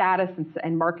status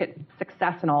and market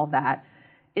success and all of that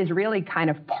is really kind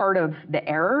of part of the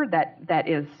error that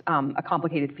is a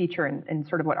complicated feature in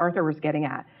sort of what Arthur was getting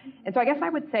at. And so I guess I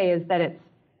would say is that it's,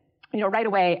 right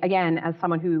away, again, as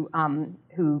someone who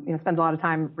spends a lot of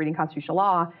time reading constitutional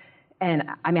law, and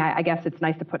I mean, I guess it's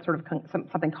nice to put sort of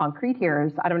something concrete here.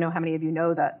 Is I don't know how many of you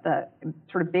know that the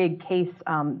sort of big case,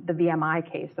 the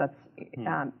VMI case, that's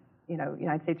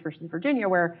United States versus Virginia,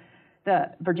 where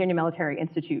the Virginia Military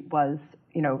Institute was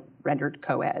rendered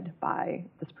co-ed by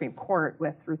the Supreme Court,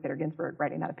 with Ruth Bader Ginsburg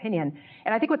writing that opinion.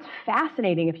 And I think what's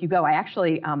fascinating, if you go, I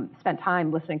actually spent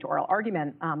time listening to oral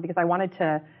argument because I wanted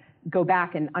to go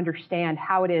back and understand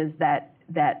how it is that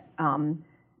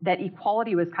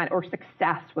equality was kind of, or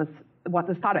success was what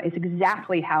was thought of. Is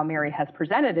exactly how Mary has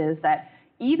presented it, is that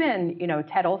even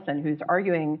Ted Olson, who's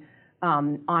arguing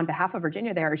on behalf of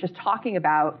Virginia there, is just talking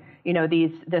about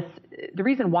the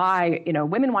reason why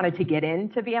women wanted to get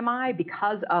into VMI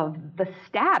because of the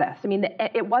status. I mean,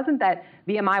 it wasn't that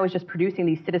VMI was just producing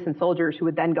these citizen soldiers who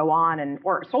would then go on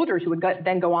or soldiers who would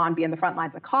then go on be in the front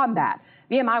lines of combat.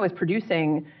 VMI was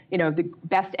producing the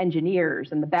best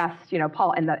engineers and the best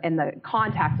and the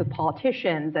contacts with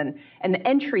politicians and the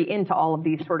entry into all of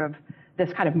these sort of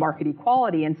this kind of market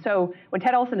equality. And so when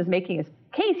Ted Olson is making his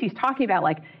case, he's talking about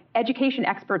like education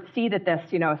experts see that this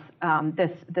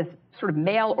this sort of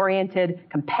male-oriented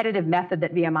competitive method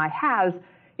that VMI has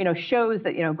shows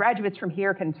that graduates from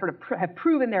here can sort of have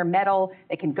proven their mettle.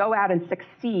 They can go out and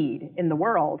succeed in the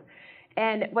world.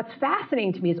 And what's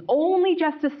fascinating to me is only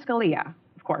Justice Scalia,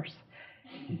 of course,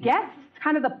 gets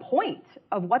kind of the point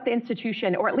of what the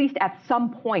institution, or at least at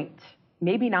some point,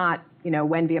 maybe not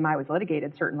when VMI was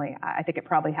litigated, certainly, I think it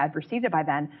probably had perceived it by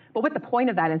then, but what the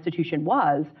point of that institution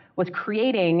was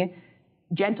creating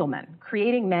gentlemen,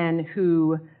 creating men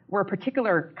who were a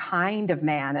particular kind of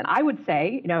man. And I would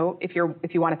say, if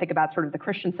you want to think about sort of the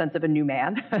Christian sense of a new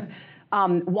man,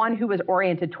 one who was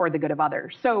oriented toward the good of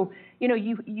others. So,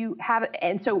 you have,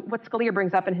 and so what Scalia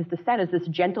brings up in his dissent is this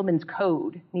gentleman's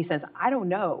code. And he says, I don't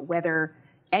know whether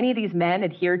any of these men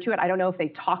adhered to it. I don't know if they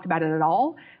talked about it at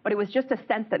all, but it was just a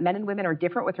sense that men and women are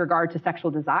different with regard to sexual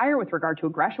desire, with regard to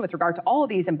aggression, with regard to all of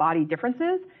these embodied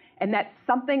differences, and that's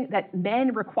something that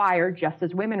men require, just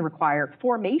as women require,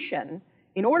 formation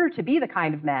in order to be the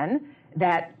kind of men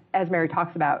that, as Mary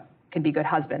talks about, can be good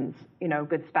husbands,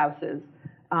 good spouses,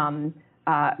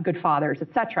 good fathers,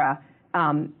 etc.,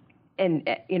 and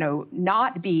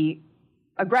not be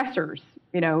aggressors,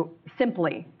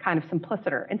 simply kind of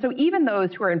simpliciter. And so even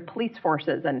those who are in police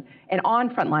forces and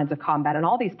on front lines of combat and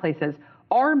all these places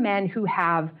are men who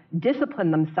have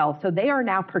disciplined themselves, so they are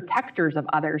now protectors of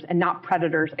others and not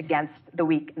predators against the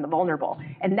weak and the vulnerable.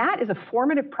 And that is a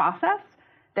formative process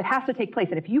that has to take place.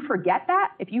 And if you forget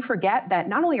that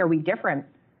not only are we different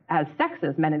as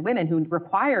sexes, men and women, who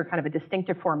require kind of a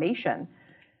distinctive formation,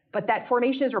 but that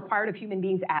formation is required of human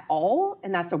beings at all,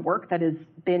 and that's a work that has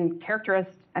been characterized.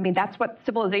 I mean, that's what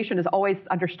civilization has always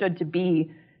understood to be,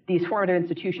 these formative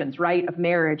institutions, right, of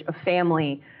marriage, of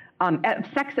family, of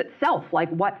sex itself, like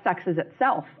what sex is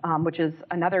itself, which is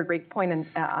another great point in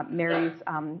Mary's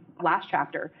last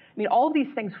chapter. I mean, all of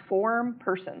these things form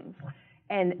persons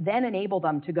and then enable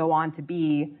them to go on to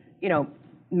be,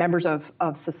 members of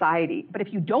society. But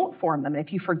if you don't form them,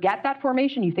 if you forget that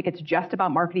formation, you think it's just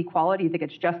about market equality, you think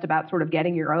it's just about sort of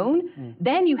getting your own,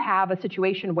 then you have a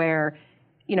situation where,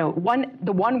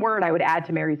 the one word I would add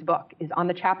to Mary's book is on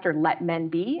the chapter, Let Men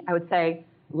Be, I would say,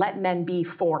 let men be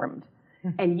formed.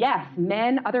 And yes,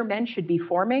 other men should be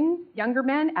forming younger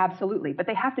men, absolutely, but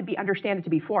they have to be understood to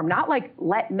be formed, not like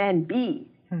let men be,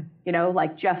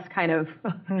 like just kind of,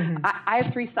 I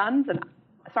have 3 sons and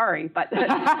sorry, but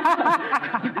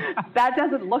that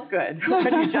doesn't look good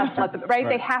when you just let them, right?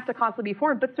 They have to constantly be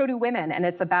formed, but so do women. And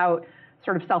it's about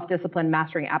sort of self-discipline,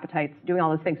 mastering appetites, doing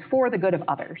all those things for the good of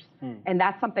others. And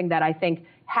that's something that I think,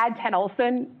 had Ken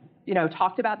Olson,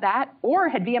 talked about that, or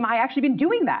had VMI actually been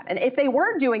doing that? And if they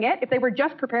weren't doing it, if they were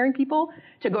just preparing people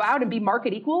to go out and be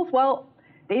market equals, well,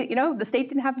 the state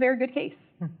didn't have a very good case.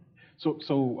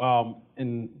 So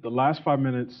in the last 5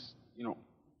 minutes,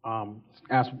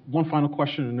 ask one final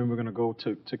question, and then we're going to go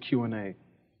to Q&A.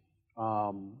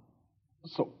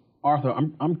 So Arthur,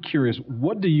 I'm curious,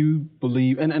 what do you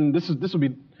believe, and this will be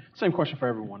the same question for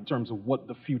everyone in terms of what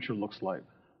the future looks like.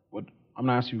 I'm going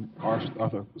to ask you,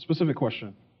 Arthur, a specific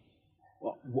question.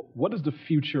 What does the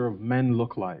future of men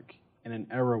look like in an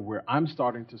era where I'm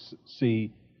starting to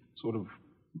see sort of,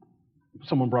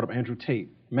 someone brought up Andrew Tate,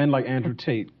 men like Andrew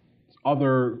Tate,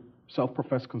 other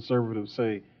self-professed conservatives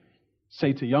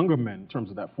say to younger men in terms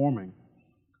of that forming,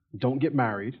 don't get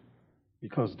married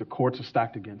because the courts are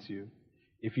stacked against you.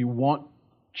 If you want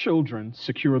children,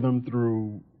 secure them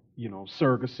through,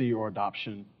 surrogacy or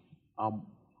adoption.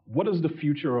 What does the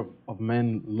future of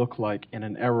men look like in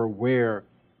an era where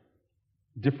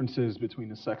differences between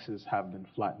the sexes have been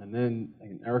flattened? And then,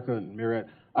 Erica and Myriad,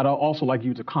 I'd also like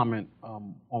you to comment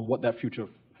on what that future of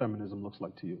feminism looks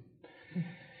like to you.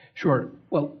 Sure.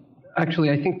 Well,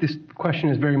 actually, I think this question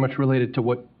is very much related to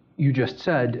what you just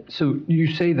said. So you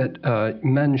say that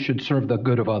men should serve the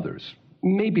good of others.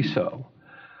 Maybe so,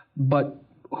 but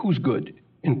who's good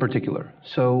in particular?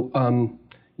 So,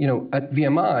 at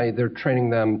VMI, they're training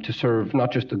them to serve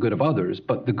not just the good of others,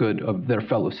 but the good of their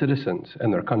fellow citizens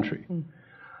and their country.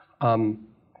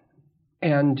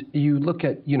 And you look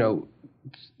at,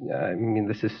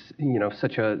 this is,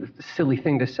 such a silly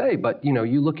thing to say, but,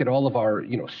 you look at all of our,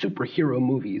 superhero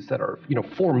movies that are,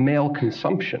 for male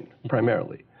consumption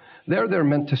primarily. They're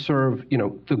meant to serve,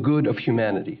 the good of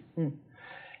humanity.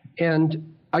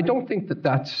 And I don't think that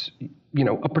that's,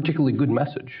 a particularly good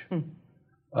message.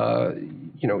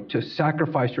 To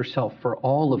sacrifice yourself for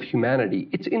all of humanity,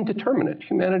 it's indeterminate.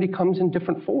 Humanity comes in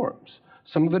different forms.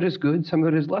 Some of it is good, some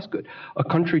of it is less good. A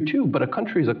country too, but a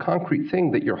country is a concrete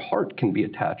thing that your heart can be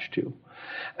attached to.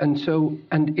 And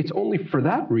it's only for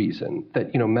that reason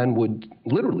that, men would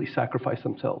literally sacrifice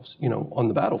themselves, on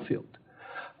the battlefield.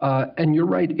 And you're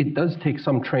right, it does take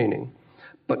some training.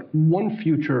 But one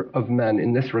future of men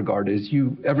in this regard is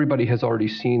everybody has already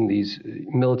seen these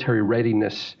military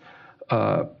readiness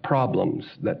problems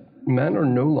that men are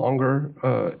no longer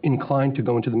inclined to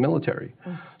go into the military.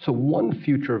 So one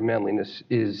future of manliness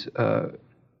is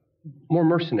more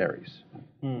mercenaries,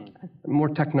 more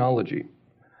technology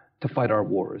to fight our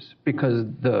wars, because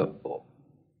the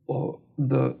old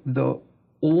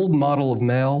model of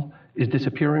male is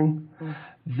disappearing.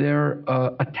 Their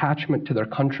attachment to their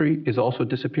country is also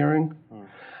disappearing.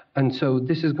 And so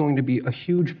this is going to be a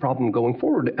huge problem going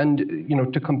forward. And,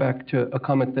 to come back to a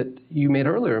comment that you made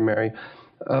earlier, Mary,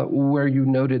 where you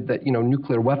noted that,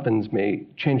 nuclear weapons may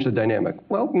change the dynamic.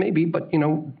 Well, maybe, but,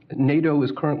 NATO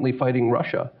is currently fighting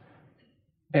Russia.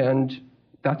 And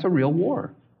that's a real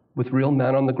war with real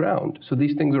men on the ground. So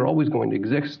these things are always going to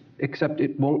exist, except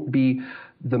it won't be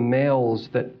the males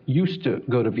that used to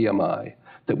go to VMI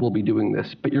that will be doing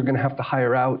this, but you're going to have to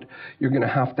hire out. You're going to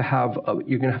have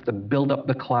to build up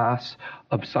the class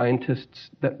of scientists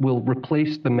that will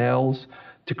replace the males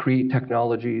to create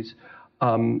technologies,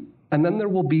 and then there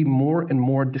will be more and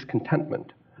more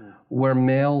discontentment, where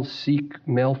males seek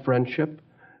male friendship.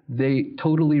 They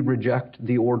totally reject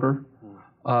the order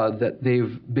that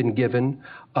they've been given.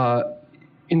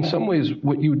 In some ways,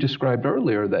 what you described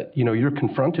earlier, that you're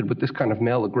confronted with this kind of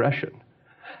male aggression.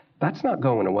 That's not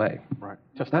going away. Right.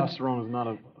 Testosterone is not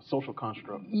a social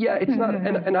construct. Yeah, it's not,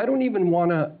 and I don't even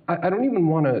want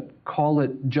to call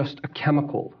it just a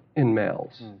chemical in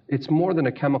males. It's more than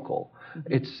a chemical.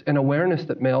 It's an awareness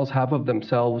that males have of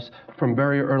themselves from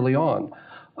very early on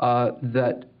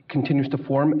that continues to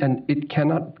form, and it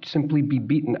cannot simply be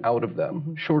beaten out of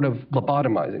them, short of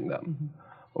lobotomizing them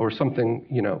or something,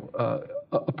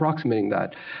 approximating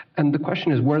that. And the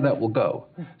question is where that will go.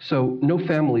 So no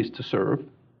families to serve,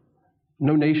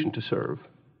 no nation to serve.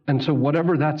 And so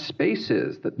whatever that space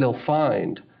is that they'll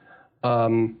find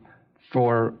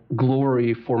for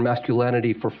glory, for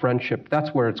masculinity, for friendship, that's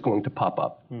where it's going to pop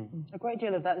up. A great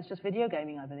deal of that is just video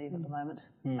gaming, I believe, at the moment.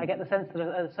 I get the sense that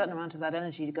a certain amount of that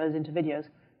energy goes into video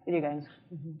games.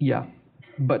 Yeah,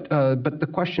 but the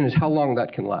question is how long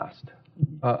that can last.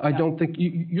 I don't think,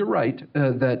 you're right,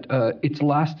 that it's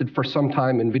lasted for some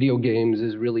time, and video games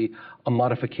is really a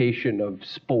modification of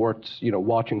sports,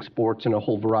 watching sports and a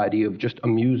whole variety of just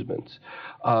amusements.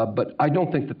 But I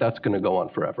don't think that that's going to go on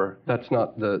forever. That's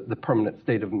not the permanent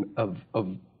state of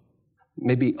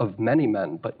maybe of many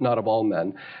men, but not of all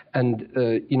men. And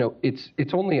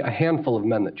it's only a handful of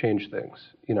men that change things.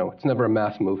 It's never a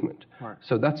mass movement. Right.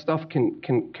 So that stuff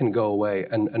can go away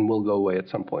and will go away at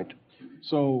some point.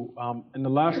 So in the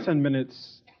last 10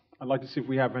 minutes, I'd like to see if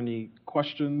we have any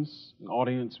questions in the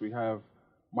audience. We have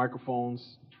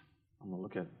microphones. I'm going to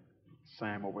look at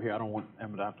Sam over here. I don't want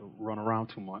Emma to have to run around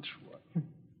too much.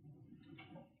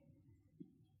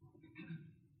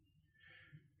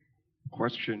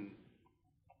 Question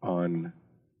on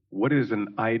what is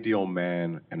an ideal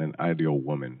man and an ideal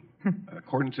woman?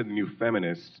 According to the new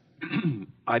feminists,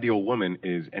 ideal woman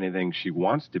is anything she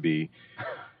wants to be,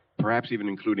 perhaps even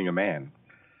including a man.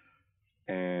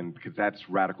 And because that's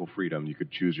radical freedom, you could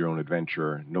choose your own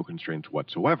adventure, no constraints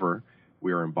whatsoever.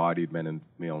 We are embodied men and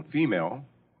male and female.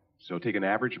 So take an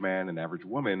average man, an average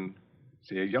woman,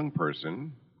 say a young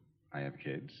person, I have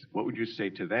kids, what would you say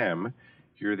to them?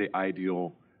 Here are the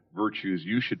ideal virtues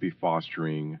you should be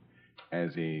fostering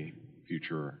as a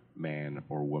future man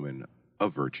or woman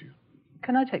of virtue.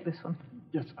 Can I take this one?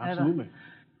 Yes, absolutely.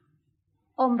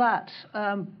 On that,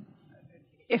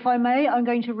 if I may, I'm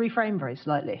going to reframe very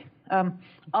slightly.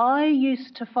 I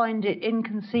used to find it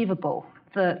inconceivable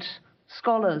that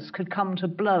scholars could come to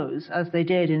blows, as they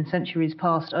did in centuries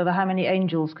past, over how many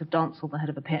angels could dance on the head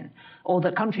of a pin, or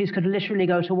that countries could literally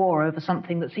go to war over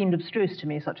something that seemed abstruse to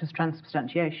me, such as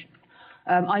transubstantiation.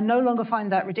 I no longer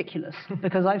find that ridiculous,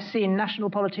 because I've seen national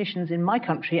politicians in my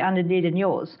country, and indeed in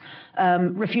yours,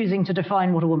 refusing to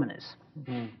define what a woman is.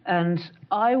 Mm-hmm. And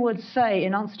I would say,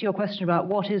 in answer to your question about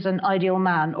what is an ideal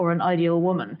man or an ideal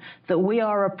woman, that we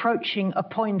are approaching a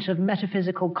point of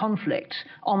metaphysical conflict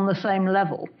on the same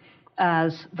level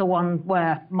as the one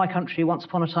where my country once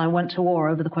upon a time went to war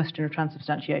over the question of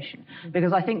transubstantiation.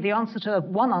 Because I think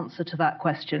one answer to that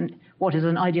question, what is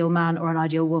an ideal man or an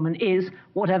ideal woman, is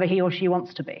whatever he or she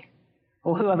wants to be,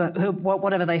 or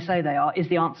whatever they say they are, is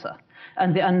the answer.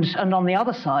 And on the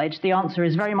other side, the answer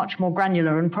is very much more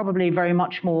granular and probably very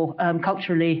much more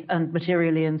culturally and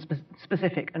materially and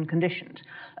specific and conditioned,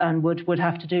 and would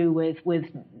have to do with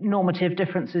normative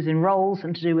differences in roles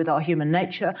and to do with our human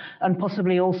nature, and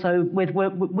possibly also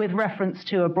with reference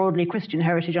to a broadly Christian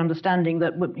heritage understanding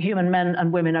that human men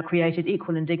and women are created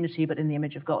equal in dignity but in the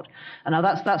image of God. And now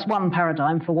that's one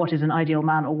paradigm for what is an ideal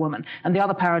man or woman, and the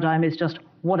other paradigm is just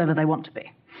whatever they want to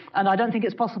be. And I don't think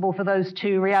it's possible for those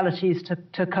two realities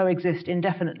to coexist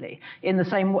indefinitely in the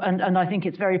same. And I think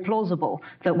it's very plausible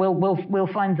that we'll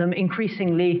find them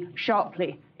increasingly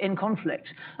sharply in conflict.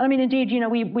 And I mean, indeed,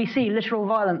 we see literal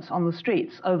violence on the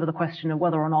streets over the question of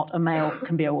whether or not a male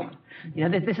can be a woman.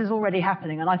 This is already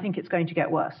happening, and I think it's going to get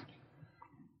worse.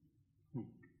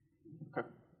 Okay.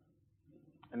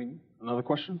 Another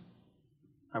question?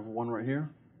 I have one right here.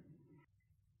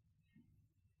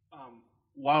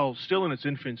 While still in its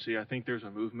infancy, I think there's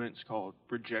a movement called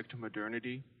Reject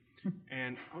Modernity.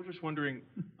 And I was just wondering,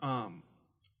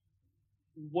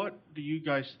 what do you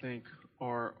guys think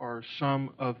are some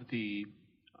of the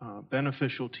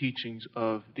beneficial teachings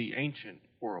of the ancient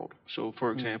world? So,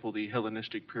 for example, the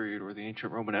Hellenistic period or the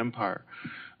ancient Roman Empire.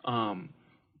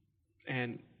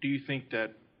 And do you think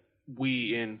that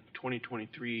we in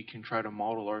 2023 can try to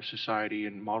model our society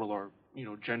and model our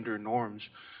gender norms?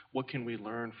 What can we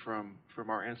learn from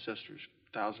our ancestors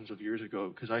thousands of years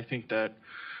ago? Because I think that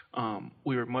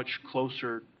we were much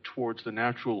closer towards the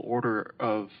natural order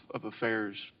of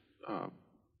affairs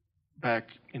back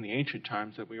in the ancient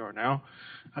times than we are now.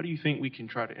 How do you think we can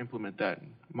try to implement that in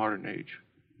modern age?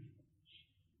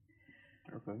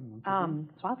 Okay.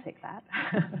 So I'll take that.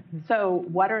 So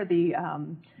what are the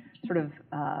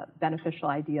beneficial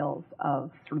ideals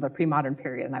of sort of the pre-modern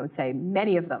period? And I would say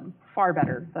many of them far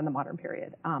better than the modern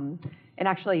period. And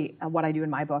actually, what I do in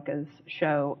my book is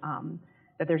show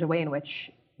that there's a way in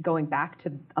which going back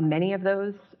to many of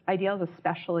those ideals,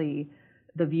 especially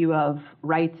the view of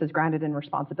rights as grounded in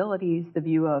responsibilities, the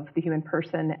view of the human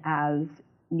person as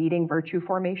needing virtue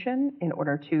formation in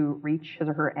order to reach his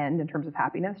or her end in terms of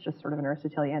happiness, just sort of an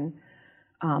Aristotelian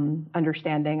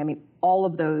understanding. I mean, all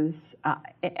of those,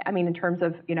 in terms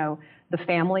of, the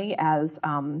family as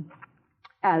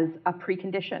a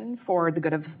precondition for the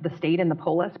good of the state and the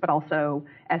polis, but also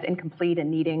as incomplete and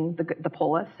needing the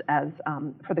polis as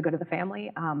for the good of the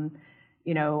family.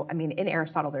 In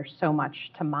Aristotle, there's so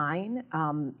much to mine.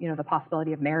 The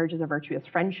possibility of marriage as a virtuous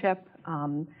friendship,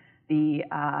 the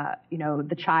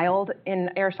child in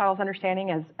Aristotle's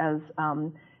understanding as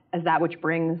that which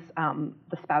brings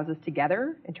the spouses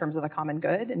together in terms of the common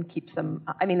good and keeps them.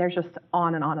 There's just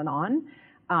on and on and on.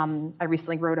 I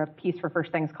recently wrote a piece for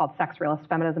First Things called Sex Realist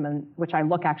Feminism, in which I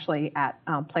look actually at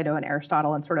Plato and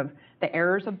Aristotle and sort of the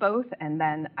errors of both, and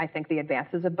then I think the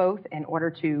advances of both, in order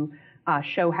to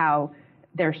show how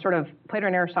they're sort of, Plato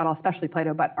and Aristotle, especially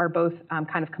Plato, but are both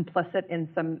kind of complicit in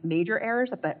some major errors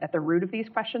at the root of these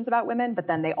questions about women, but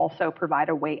then they also provide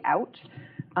a way out.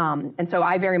 And so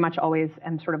I very much always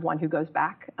am sort of one who goes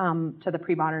back to the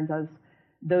pre-moderns as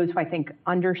those who I think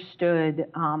understood,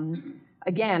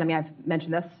 again, I mean, I've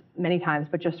mentioned this many times,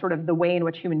 but just sort of the way in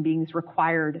which human beings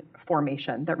required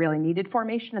formation, that really needed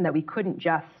formation, and that we couldn't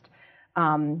just,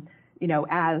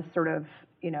 as sort of,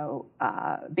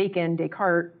 Bacon,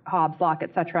 Descartes, Hobbes, Locke,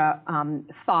 et cetera,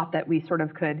 thought that we sort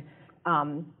of could,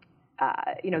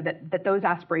 that those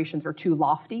aspirations were too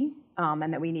lofty,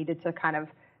 and that we needed to kind of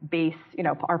base,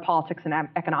 our politics and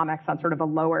economics on sort of a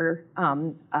lower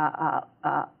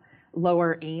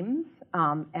aims,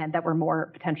 and that were more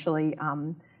potentially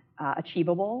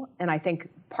achievable. And I think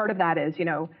part of that is,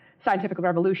 scientific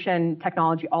revolution,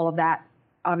 technology, all of that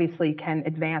obviously can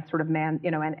advance sort of man,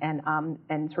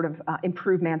 and sort of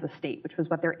improve man's estate, which was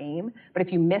what their aim. But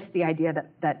if you miss the idea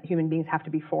that human beings have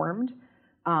to be formed,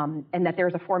 and that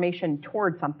there's a formation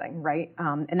towards something, right?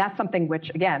 And that's something which,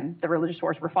 again, the religious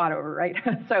wars were fought over, right?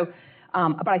 So,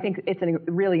 but I think it's a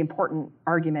really important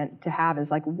argument to have, is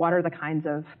like, what are the kinds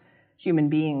of human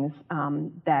beings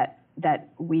that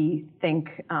we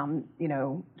think,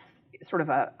 sort of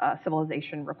a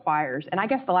civilization requires. And I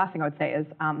guess the last thing I would say is,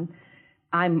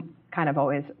 I'm kind of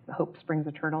always hope springs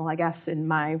eternal, I guess, in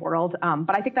my world.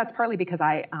 But I think that's partly because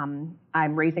I'm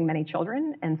raising many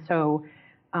children. And so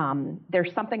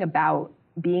there's something about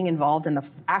being involved in the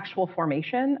actual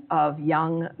formation of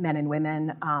young men and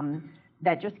women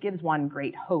that just gives one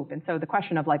great hope. And so the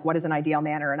question of like, what is an ideal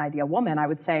man or an ideal woman? I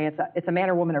would say it's a man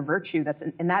or woman of virtue,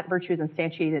 and that virtue is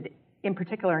instantiated in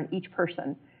particular in each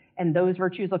person. And those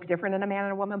virtues look different in a man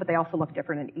and a woman, but they also look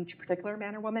different in each particular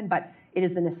man or woman. But it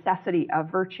is the necessity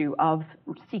of virtue, of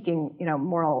seeking,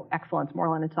 moral excellence,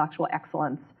 moral and intellectual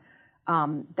excellence,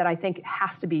 that I think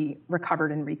has to be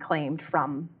recovered and reclaimed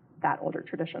from that older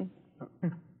tradition.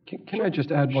 Can I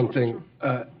just add one thing?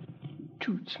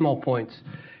 Two small points.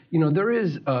 There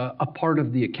is a part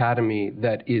of the academy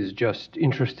that is just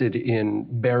interested in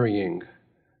burying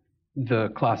the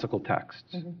classical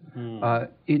texts.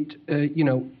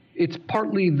 Mm-hmm. It's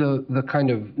partly the kind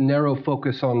of narrow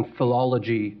focus on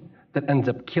philology that ends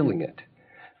up killing it.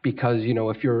 Because,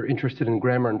 if you're interested in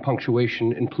grammar and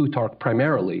punctuation in Plutarch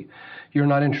primarily, you're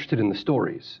not interested in the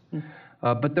stories.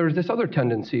 Mm-hmm. But there's this other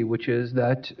tendency, which is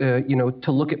that,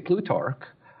 to look at Plutarch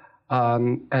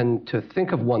and to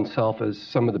think of oneself as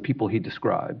some of the people he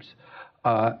describes,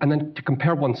 and then to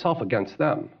compare oneself against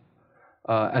them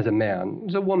as a man,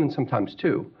 as a woman sometimes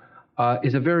too,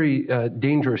 is a very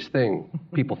dangerous thing,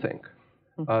 people think.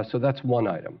 So that's one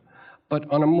item. But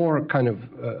on a more kind of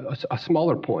a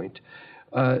smaller point,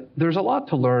 there's a lot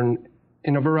to learn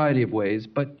in a variety of ways,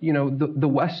 but the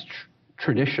West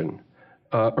tradition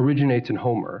originates in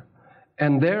Homer,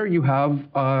 and there you have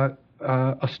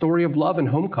a story of love and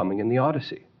homecoming in the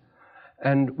Odyssey.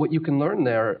 And what you can learn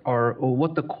there are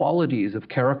what the qualities of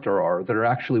character are that are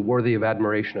actually worthy of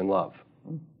admiration and love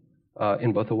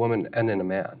in both a woman and in a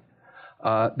man.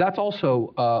 That's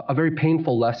also a very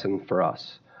painful lesson for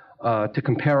us to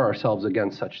compare ourselves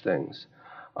against such things.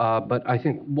 But I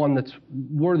think one that's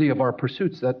worthy of our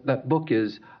pursuits, that book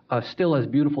is still as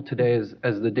beautiful today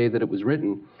as the day that it was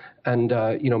written. And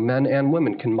men and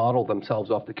women can model themselves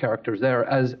off the characters there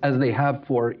as they have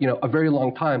for a very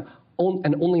long time,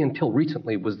 and only until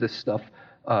recently was this stuff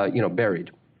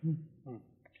buried.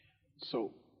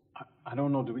 So I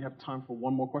don't know, do we have time for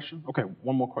one more question? Okay,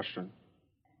 one more question.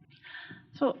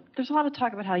 So there's a lot of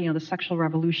talk about how, the sexual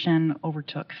revolution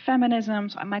overtook feminism.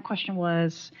 So my question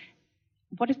was,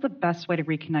 what is the best way to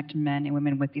reconnect men and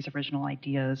women with these original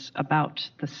ideas about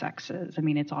the sexes? I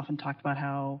mean, it's often talked about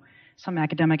how some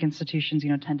academic institutions,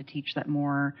 tend to teach that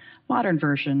more modern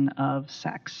version of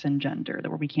sex and gender, that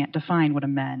where we can't define what a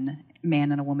man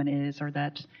and a woman is, or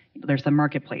that there's the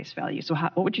marketplace value. So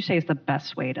what would you say is the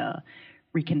best way to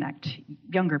reconnect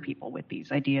younger people with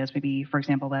these ideas, maybe, for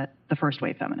example, that the first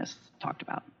wave feminists talked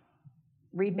about?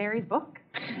 Read Mary's book.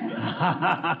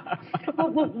 Well,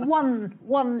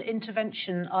 one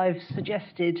intervention I've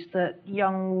suggested that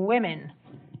young women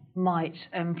might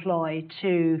employ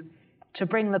to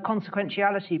bring the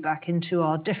consequentiality back into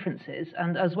our differences,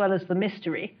 and as well as the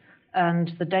mystery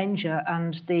and the danger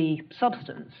and the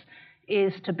substance,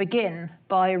 is to begin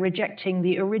by rejecting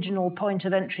the original point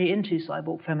of entry into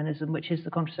cyborg feminism, which is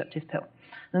the contraceptive pill.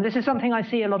 And this is something I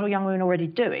see a lot of young women already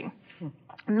doing.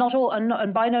 not all,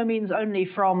 and by no means only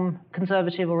from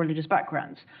conservative or religious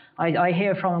backgrounds. I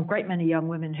hear from a great many young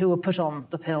women who were put on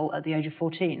the pill at the age of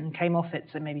 14 and came off it,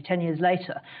 so maybe 10 years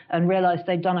later, and realized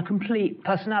they'd done a complete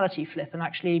personality flip, and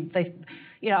actually they,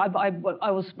 I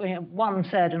was, one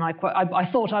said, and I quote, I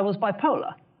thought I was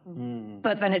bipolar.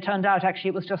 But then it turned out actually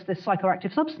it was just this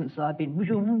psychoactive substance that I'd been.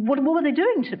 What were they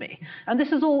doing to me? And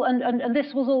this is all, and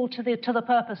this was all to the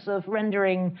purpose of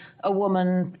rendering a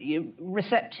woman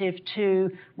receptive to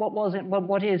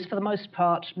what is for the most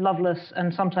part loveless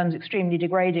and sometimes extremely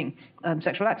degrading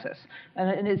sexual access.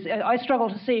 And I struggle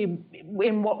to see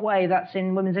in what way that's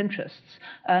in women's interests.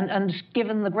 And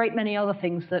given the great many other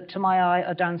things that, to my eye,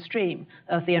 are downstream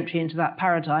of the entry into that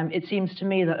paradigm, it seems to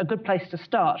me that a good place to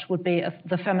start would be a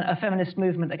feminist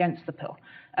movement against the pill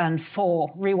and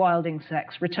for rewilding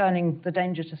sex, returning the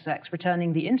danger to sex,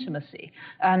 returning the intimacy,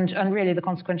 and really the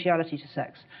consequentiality to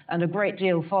sex. And a great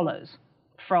deal follows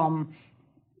from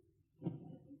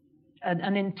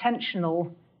an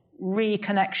intentional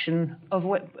reconnection of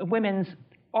women's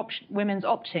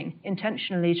opting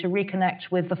intentionally to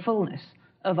reconnect with the fullness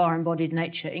of our embodied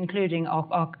nature, including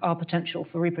our potential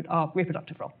for our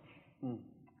reproductive role.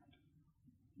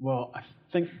 Well, I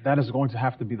think that is going to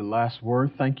have to be the last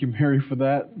word. Thank you, Mary, for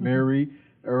that. Mary,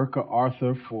 Erica,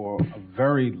 Arthur, for a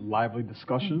very lively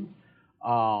discussion.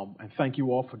 And thank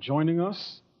you all for joining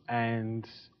us. And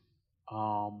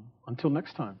until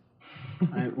next time.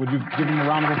 Would you give them a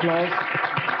round of applause?